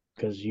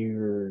because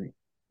you're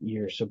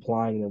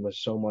supplying them with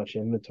so much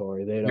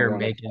inventory. They don't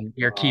want to cut you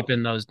you're off.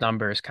 keeping those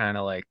numbers kind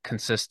of like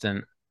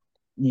consistent,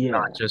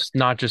 Yeah,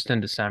 not just in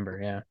December,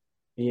 yeah.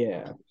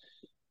 yeah.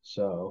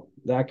 So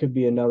that could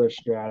be another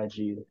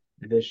strategy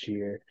this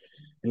year.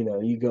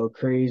 You go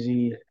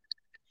crazy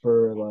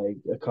for like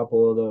a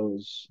couple of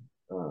those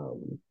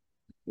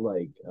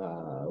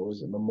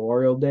was it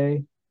Memorial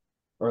Day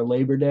or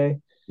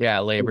Yeah,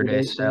 Labor Labor Day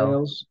Day sale.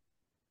 sales.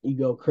 You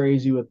go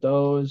crazy with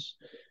those.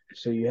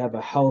 So you have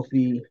a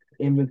healthy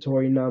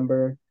inventory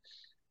number.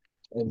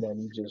 and then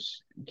you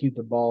just keep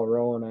the ball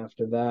rolling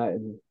after that,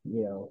 and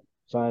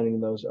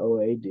finding those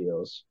OA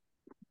deals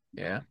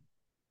Yeah.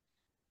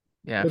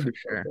 Yeah, could for be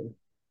sure. something.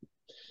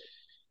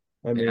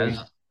 I Yeah, mean,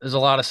 there's a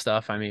lot of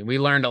stuff. I mean, we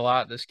learned a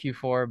lot this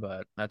Q4,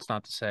 but that's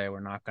not to say we're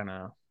not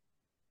gonna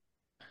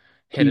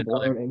hit keep another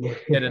learning.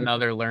 hit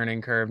another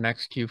learning curve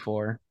next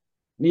Q4.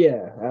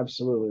 Yeah,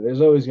 absolutely.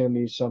 There's always going to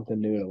be something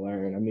new to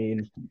learn. I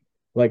mean,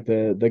 like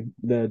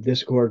the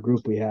Discord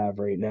group we have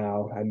right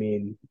now. I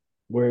mean,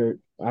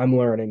 I'm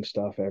learning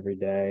stuff every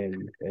day,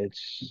 and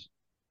it's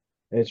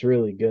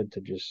really good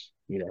to just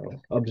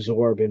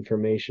absorb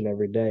information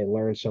every day,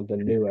 learn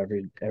something new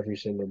every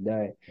single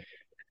day.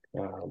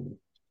 Um,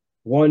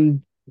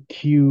 one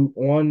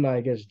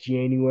I guess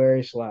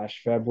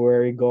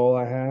January/February goal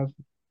I have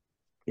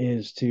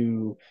is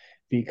to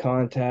be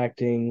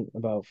contacting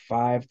about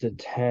 5 to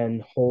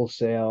 10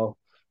 wholesale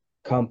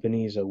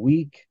companies a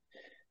week.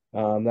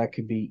 That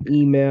could be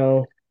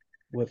email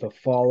with a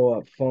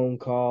follow-up phone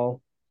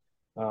call,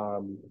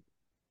 um,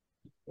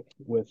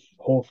 with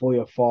hopefully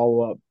a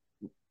follow-up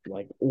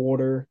like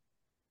order.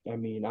 I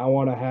mean, I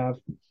want to have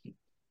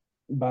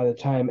by the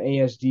time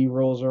ASD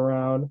rolls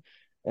around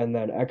and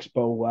then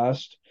Expo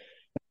West,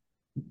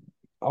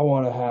 I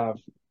want to have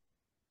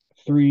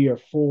 3 or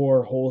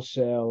 4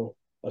 wholesale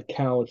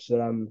accounts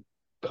that I'm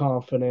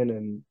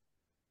confident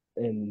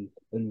in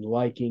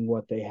liking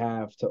what they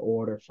have to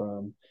order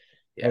from.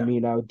 I Yeah.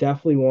 mean, I would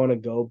definitely want to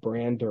go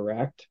brand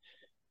direct.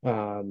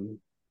 Um,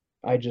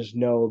 I just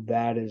know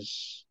that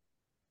is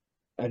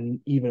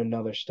even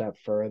another step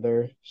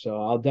further.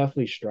 So I'll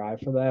definitely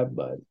strive for that,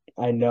 but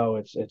I know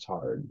it's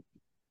hard.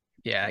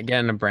 Yeah,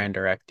 getting a brand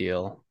direct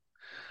deal.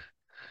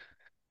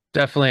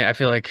 Definitely, I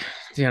feel like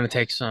it's gonna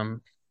takes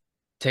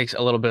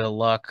a little bit of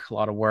luck, a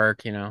lot of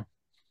work, you know.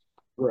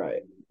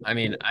 Right. I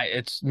mean,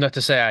 it's not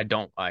to say I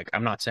don't like,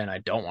 I'm not saying I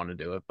don't want to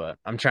do it, but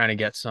I'm trying to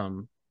get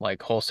some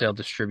like wholesale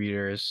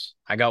distributors.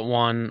 I got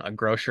one, a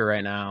grocer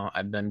right now.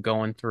 I've been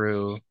going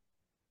through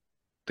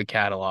the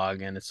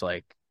catalog and it's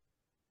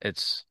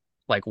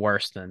like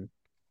worse than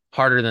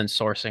harder than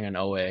sourcing an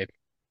OA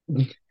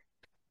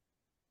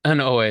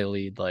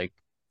lead. Like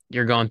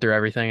you're going through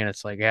everything and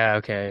it's like, yeah,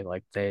 okay,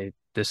 like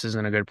this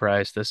isn't a good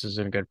price, this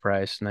isn't a good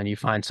price. And then you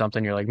find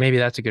something, you're like, maybe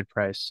that's a good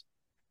price.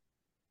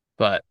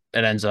 But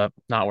it ends up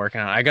not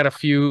working out. I got a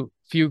few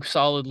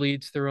solid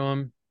leads through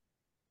them.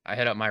 I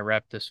hit up my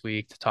rep this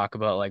week to talk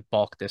about like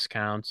bulk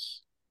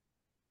discounts.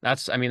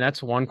 I mean,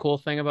 that's one cool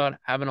thing about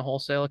having a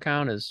wholesale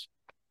account is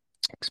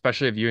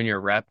especially if you and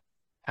your rep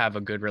have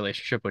a good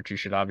relationship, which you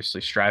should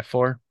obviously strive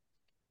for,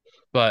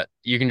 but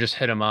you can just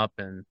hit them up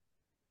and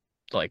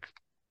like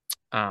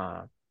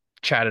uh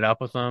chat it up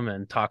with them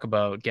and talk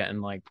about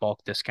getting like bulk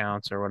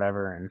discounts or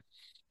whatever. And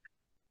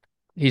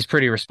he's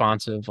pretty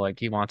responsive. Like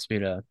he wants me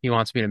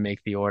to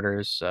make the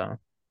orders. So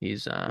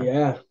he's uh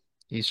Yeah.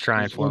 he's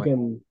trying for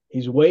me.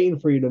 He's waiting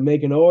for you to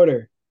make an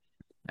order.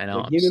 I He's know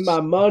like, give me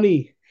my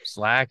money.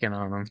 slacking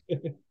on him.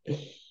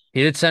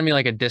 He did send me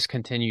like a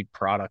discontinued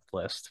product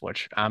list,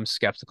 which I'm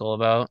skeptical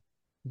about,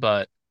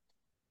 but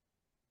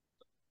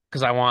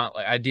because I want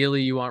like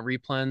ideally you want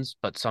replens,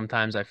 but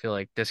sometimes I feel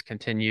like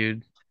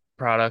discontinued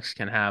products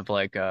can have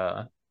like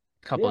a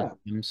Yeah.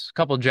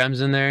 couple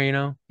gems in there, you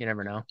know? You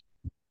never know.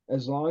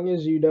 As long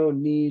as you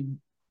don't need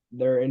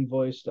their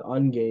invoice to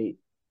ungate,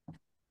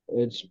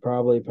 it's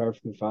probably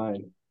perfectly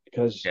fine.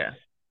 Because Yeah.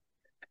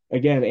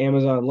 again,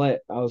 Amazon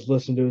Lit, I was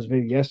listening to his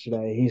video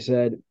yesterday. He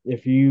said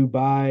if you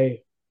buy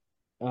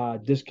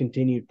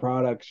discontinued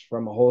products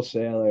from a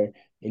wholesaler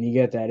and you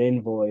get that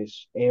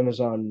invoice,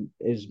 Amazon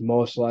is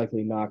most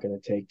likely not going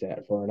to take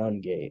that for an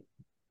ungate.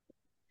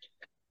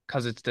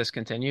 Because it's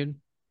discontinued.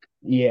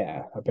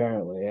 Yeah,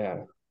 apparently,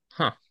 yeah.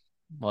 Huh.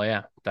 Well,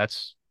 yeah,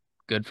 that's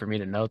good for me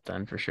to note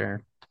then for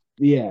sure.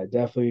 Yeah,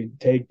 definitely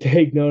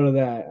take note of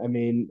that. I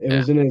mean, it Yeah.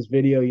 was in his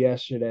video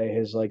yesterday,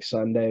 his like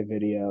Sunday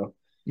video.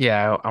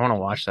 Yeah, I want to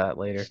watch that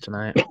later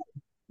tonight.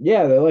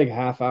 Yeah, they're like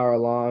half-hour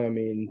long. I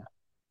mean,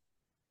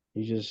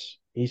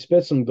 he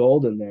spit some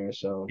gold in there.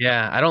 So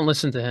Yeah, I don't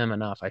listen to him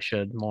enough. I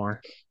should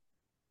more.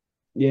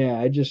 yeah,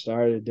 I just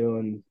started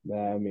doing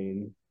that. I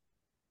mean,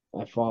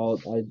 I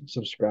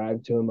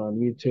subscribed to him on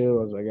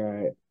YouTube. I was like, all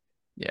right.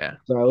 Yeah.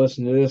 So I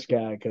listened to this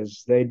guy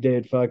because they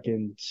did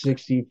fucking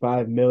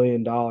 $65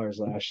 million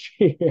last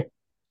year.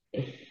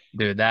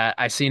 Dude, that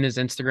I seen his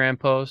Instagram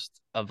post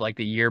of like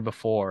the year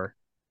before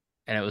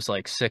and it was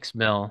like 6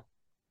 mil.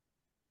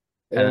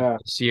 And then Yeah,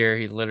 this year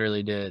he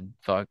literally did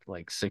fuck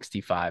like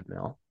 65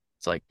 mil.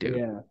 It's like, dude,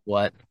 yeah,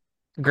 what?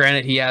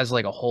 Granted, he has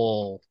like a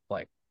whole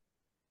like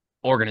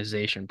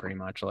organization pretty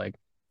much. Like,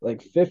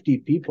 like 50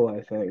 people,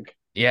 I think.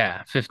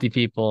 yeah, 50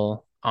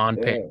 people on Yeah,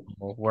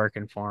 payroll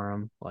working for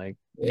him, like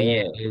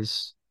yeah,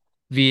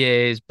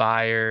 VAs,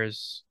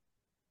 buyers,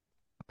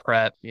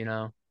 prep, you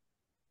know.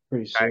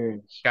 pretty Guy,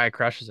 serious. guy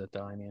crushes it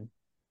though. I mean,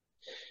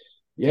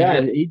 Yeah,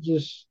 even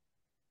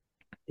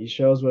he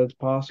shows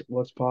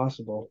what's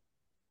possible.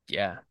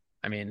 yeah,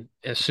 I mean,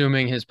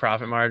 assuming his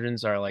profit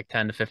margins are like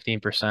 10 to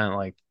 15%,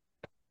 like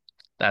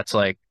that's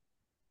like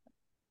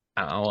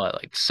I don't know what,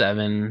 like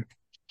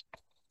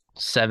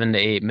 7 to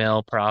 8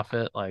 mil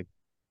profit, like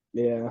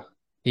Yeah.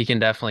 he can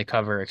definitely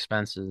cover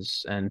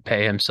expenses and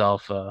pay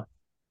himself a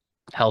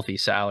healthy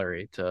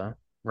salary to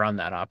run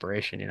that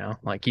operation, you know?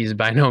 Like he's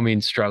by no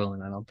means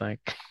struggling, I don't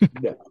think.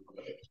 Yeah.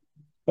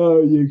 I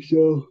don't think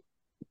so.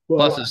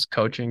 Plus But his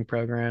coaching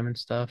program and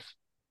stuff.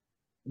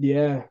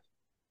 yeah,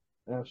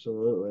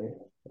 absolutely.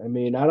 I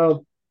mean, I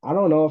don't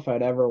know if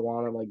I'd ever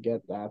want to like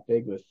get that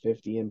big with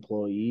 50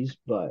 employees,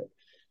 but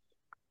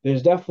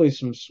there's definitely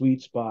some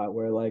sweet spot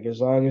where like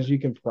as long as you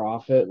can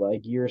profit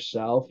like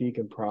yourself, you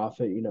can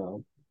profit,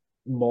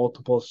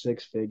 multiple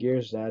six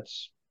figures,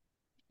 that's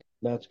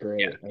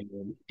Yeah. great. I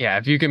mean, Yeah,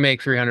 if you can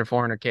make 300,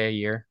 400K a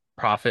year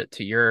profit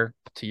to your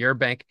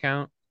bank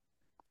account,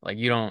 like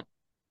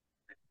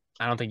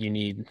I don't think you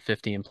need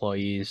 50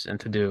 employees and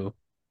to do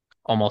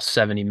almost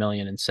 70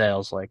 million in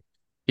sales. Like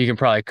you can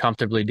probably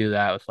comfortably do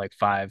that with like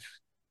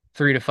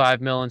 3 to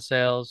 5 mil in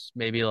sales,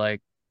 maybe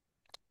like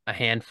a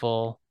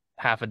handful,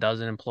 half a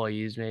dozen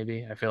employees,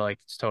 maybe. I feel like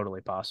it's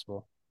totally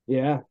possible.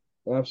 yeah,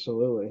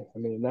 absolutely. I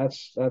mean,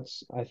 that's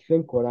I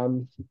think what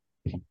I'm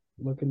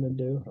looking to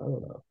do. I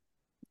don't know.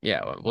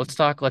 Yeah, well, let's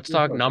talk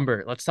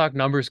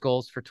numbers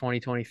goals for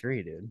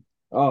 2023, dude.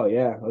 Oh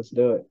yeah, let's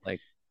do it. Like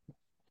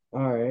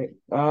All right.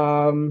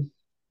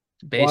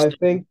 Well, based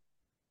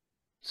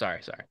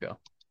sorry, go.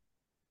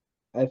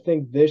 I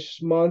think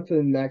this month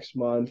and next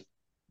month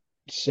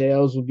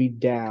sales will be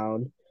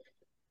down.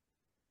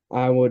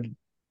 I would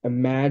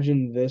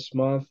imagine this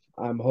month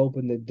I'm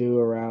hoping to do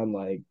around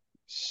like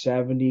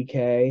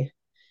 70K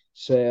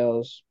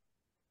sales,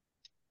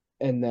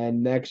 and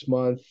then next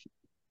month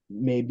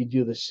maybe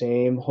do the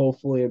same,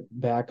 hopefully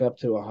back up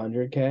to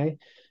 100K,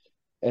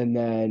 and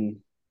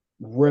then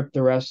rip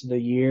the rest of the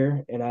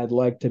year. And I'd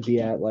like to be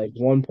at like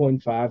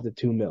 1.5 to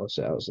 2 mil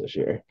sales this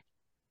year.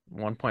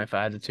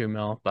 1.5 to 2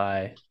 mil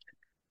by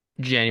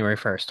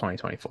January 1st,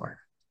 2024.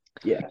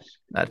 Yes,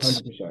 That's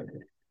 100%.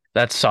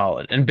 that's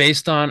solid. And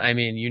based on, I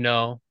mean,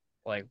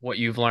 like what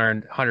you've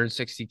learned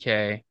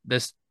 160K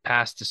this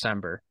past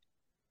December,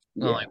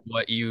 and like Yeah,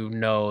 what you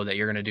know that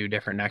you're going to do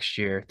different next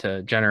year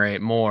to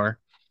generate more,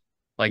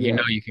 like yeah, you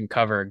can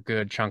cover a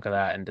good chunk of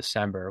that in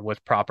December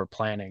with proper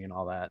planning and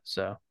all that.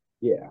 So,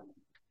 yeah.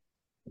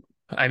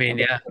 I mean,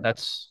 yeah,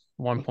 that's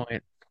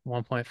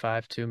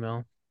 1.5, 2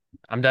 mil.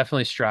 I'm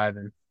definitely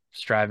striving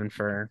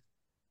for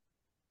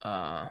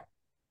uh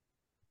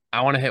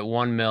I want to hit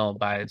 1 mil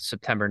by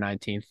September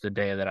 19th, the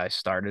day that I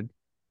started,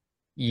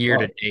 year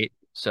to Oh, date.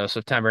 So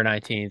September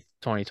 19th,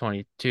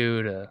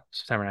 2022 to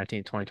September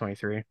 19th,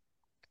 2023.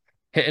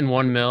 Hitting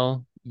 1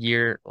 mil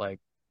year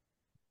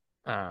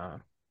uh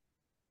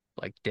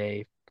like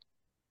day,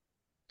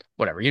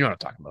 whatever, you know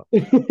what I'm talking about.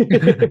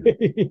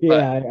 But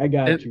yeah, I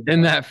got you, in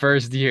bro. that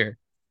first year,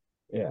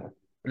 Yeah.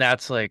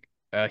 that's like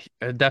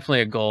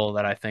definitely a goal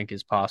that I think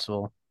is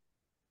possible.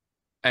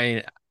 I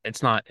mean,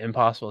 it's not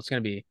impossible. It's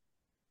gonna be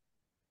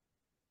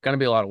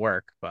a lot of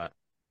work, but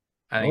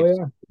I Oh think it's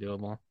yeah.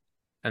 doable.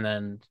 And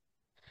then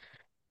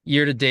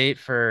year to date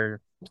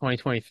for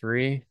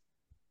 2023,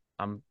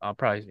 I'll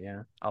probably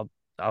yeah, I'll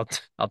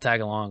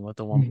tag along with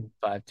the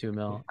 1.52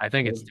 mil. I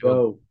think it's Let's doable.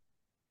 go.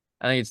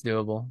 I think it's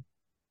doable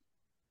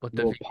with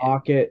the We'll VA.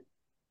 pocket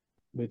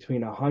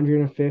between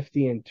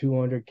 150 and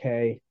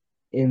 200K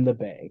in the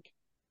bank.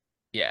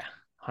 Yeah,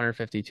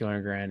 150,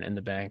 200 grand in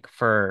the bank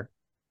for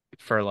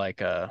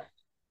like a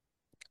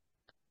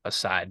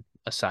side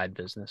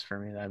business for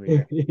me. That'd be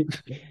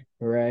great.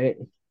 Right?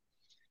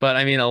 But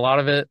I mean, a lot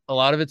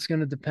of it's going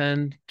to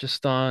depend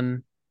just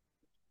on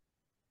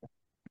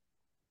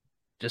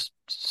just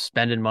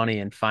spending money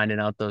and finding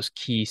out those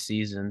key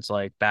seasons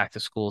like back to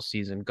school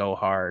season, go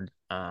hard.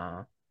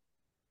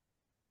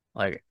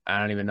 Like I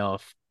don't even know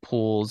if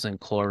pools and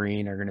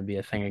chlorine are going to be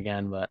a thing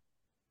again, but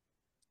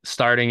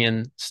starting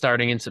in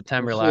We'll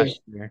September see.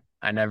 last year,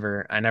 I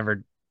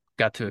never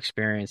got to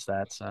experience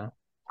that. So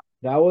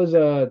That was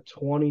a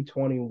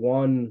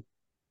 2021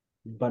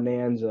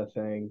 bonanza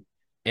thing.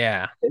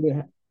 yeah,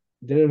 Didn't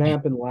didn't you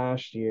happen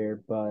last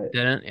year, but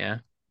didn't? Yeah,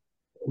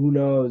 who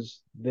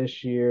knows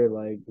this year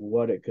like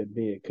what it could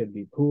be. It could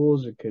be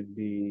pools, it could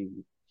be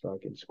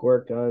fucking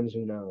squirt guns,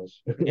 who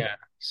knows. yeah.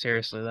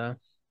 Seriously though,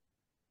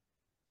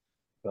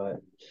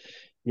 But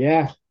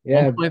yeah, yeah,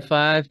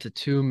 1.5 to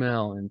 2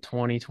 mil in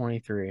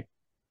 2023.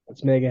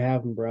 let's make it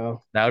happen,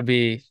 bro. That would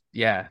be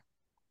yeah,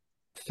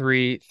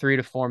 3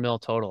 to 4 mil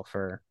total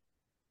for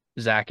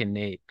Zach and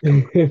Nate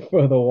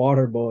For the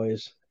water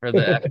boys. for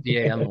the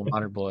FBA on the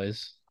Water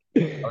Boys.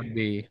 That would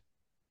be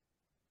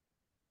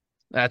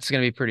That's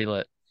gonna be pretty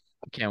lit.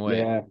 Can't wait.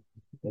 Yeah,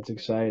 it's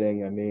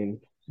exciting. I mean,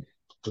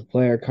 we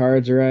play our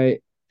cards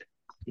right,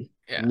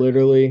 Yeah.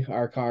 literally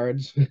our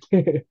cards.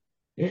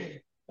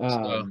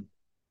 So um,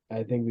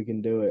 I think we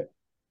can do it.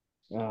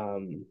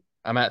 Um,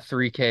 I'm at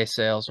 3K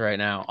sales right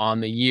now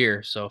on the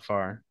year so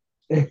far.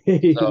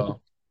 So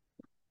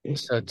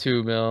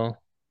 2 mil.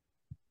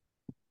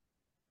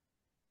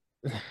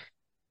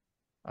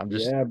 I'm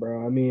just yeah,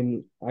 bro. I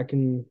mean, I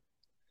can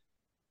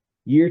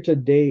year to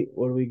date.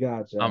 What do we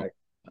got, um Zach?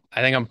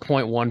 I think I'm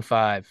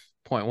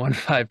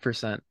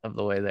 0.15% of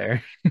the way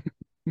there.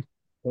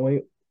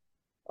 Point.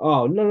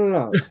 Oh, no,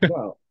 no, no,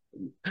 no.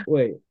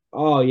 Wait.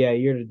 Oh, yeah,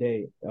 year to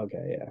date.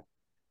 Okay,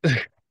 yeah.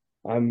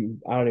 I don't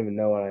even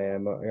know what I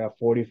am. I got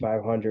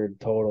 4,500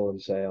 total in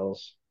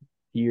sales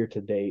year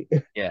to date.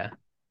 Yeah.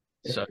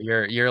 So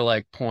you're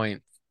like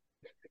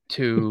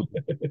two,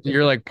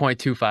 you're like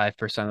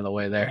 0.25% of the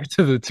way there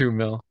to the 2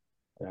 mil.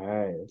 All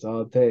right, that's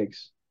all it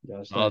takes. Gotta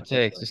All it start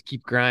takes. somewhere. Just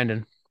keep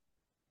grinding.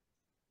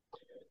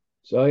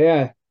 So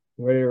yeah,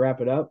 ready to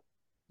wrap it up?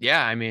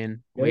 Yeah, I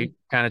mean, we Good.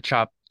 kind of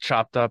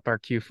chopped up our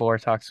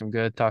Q4, talked some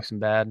good, talked some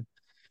bad.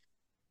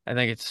 I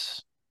think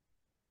it's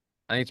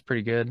I think it's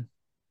pretty good.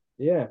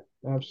 Yeah,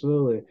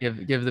 absolutely.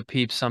 Give the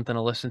peeps something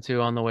to listen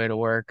to on the way to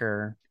work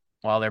or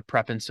while they're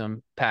prepping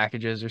some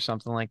packages or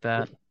something like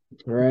that.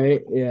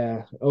 Right?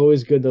 Yeah.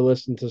 Always good to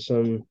listen to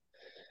some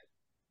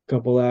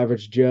couple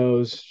average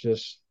Joes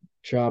just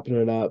chopping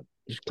it up,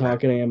 Just crack.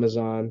 talking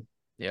Amazon,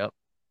 Yep.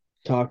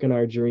 talking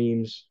our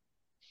dreams,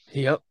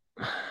 Yep.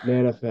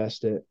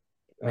 manifest it.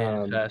 Um,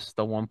 Manifest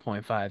the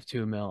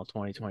 1.52 mil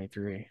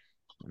 2023.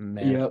 I'm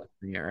yep.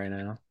 manifesting it right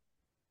now.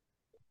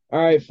 All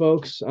right,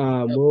 folks.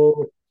 Yep.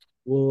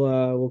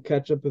 We'll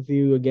catch up with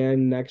you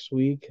again next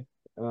week.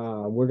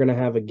 We're gonna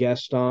have a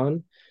guest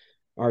on,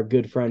 our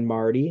good friend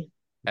Marty.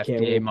 Can't FBA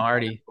wait to have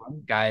Marty, him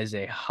on. guy is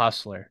a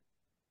hustler.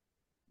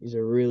 He's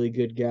a really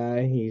good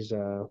guy. He's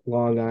a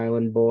Long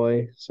Island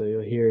boy, so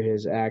you'll hear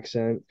his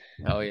accent,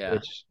 Oh yeah.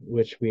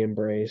 which we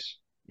embrace.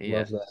 Love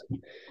Yes.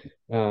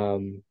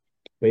 that.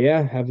 But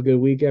yeah, have a good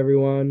week,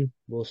 everyone.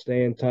 We'll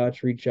stay in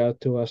touch. Reach out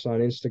to us on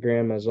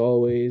Instagram as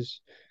always.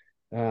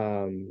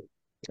 Um,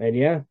 and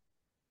yeah,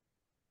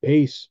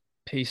 peace.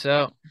 Peace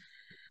out.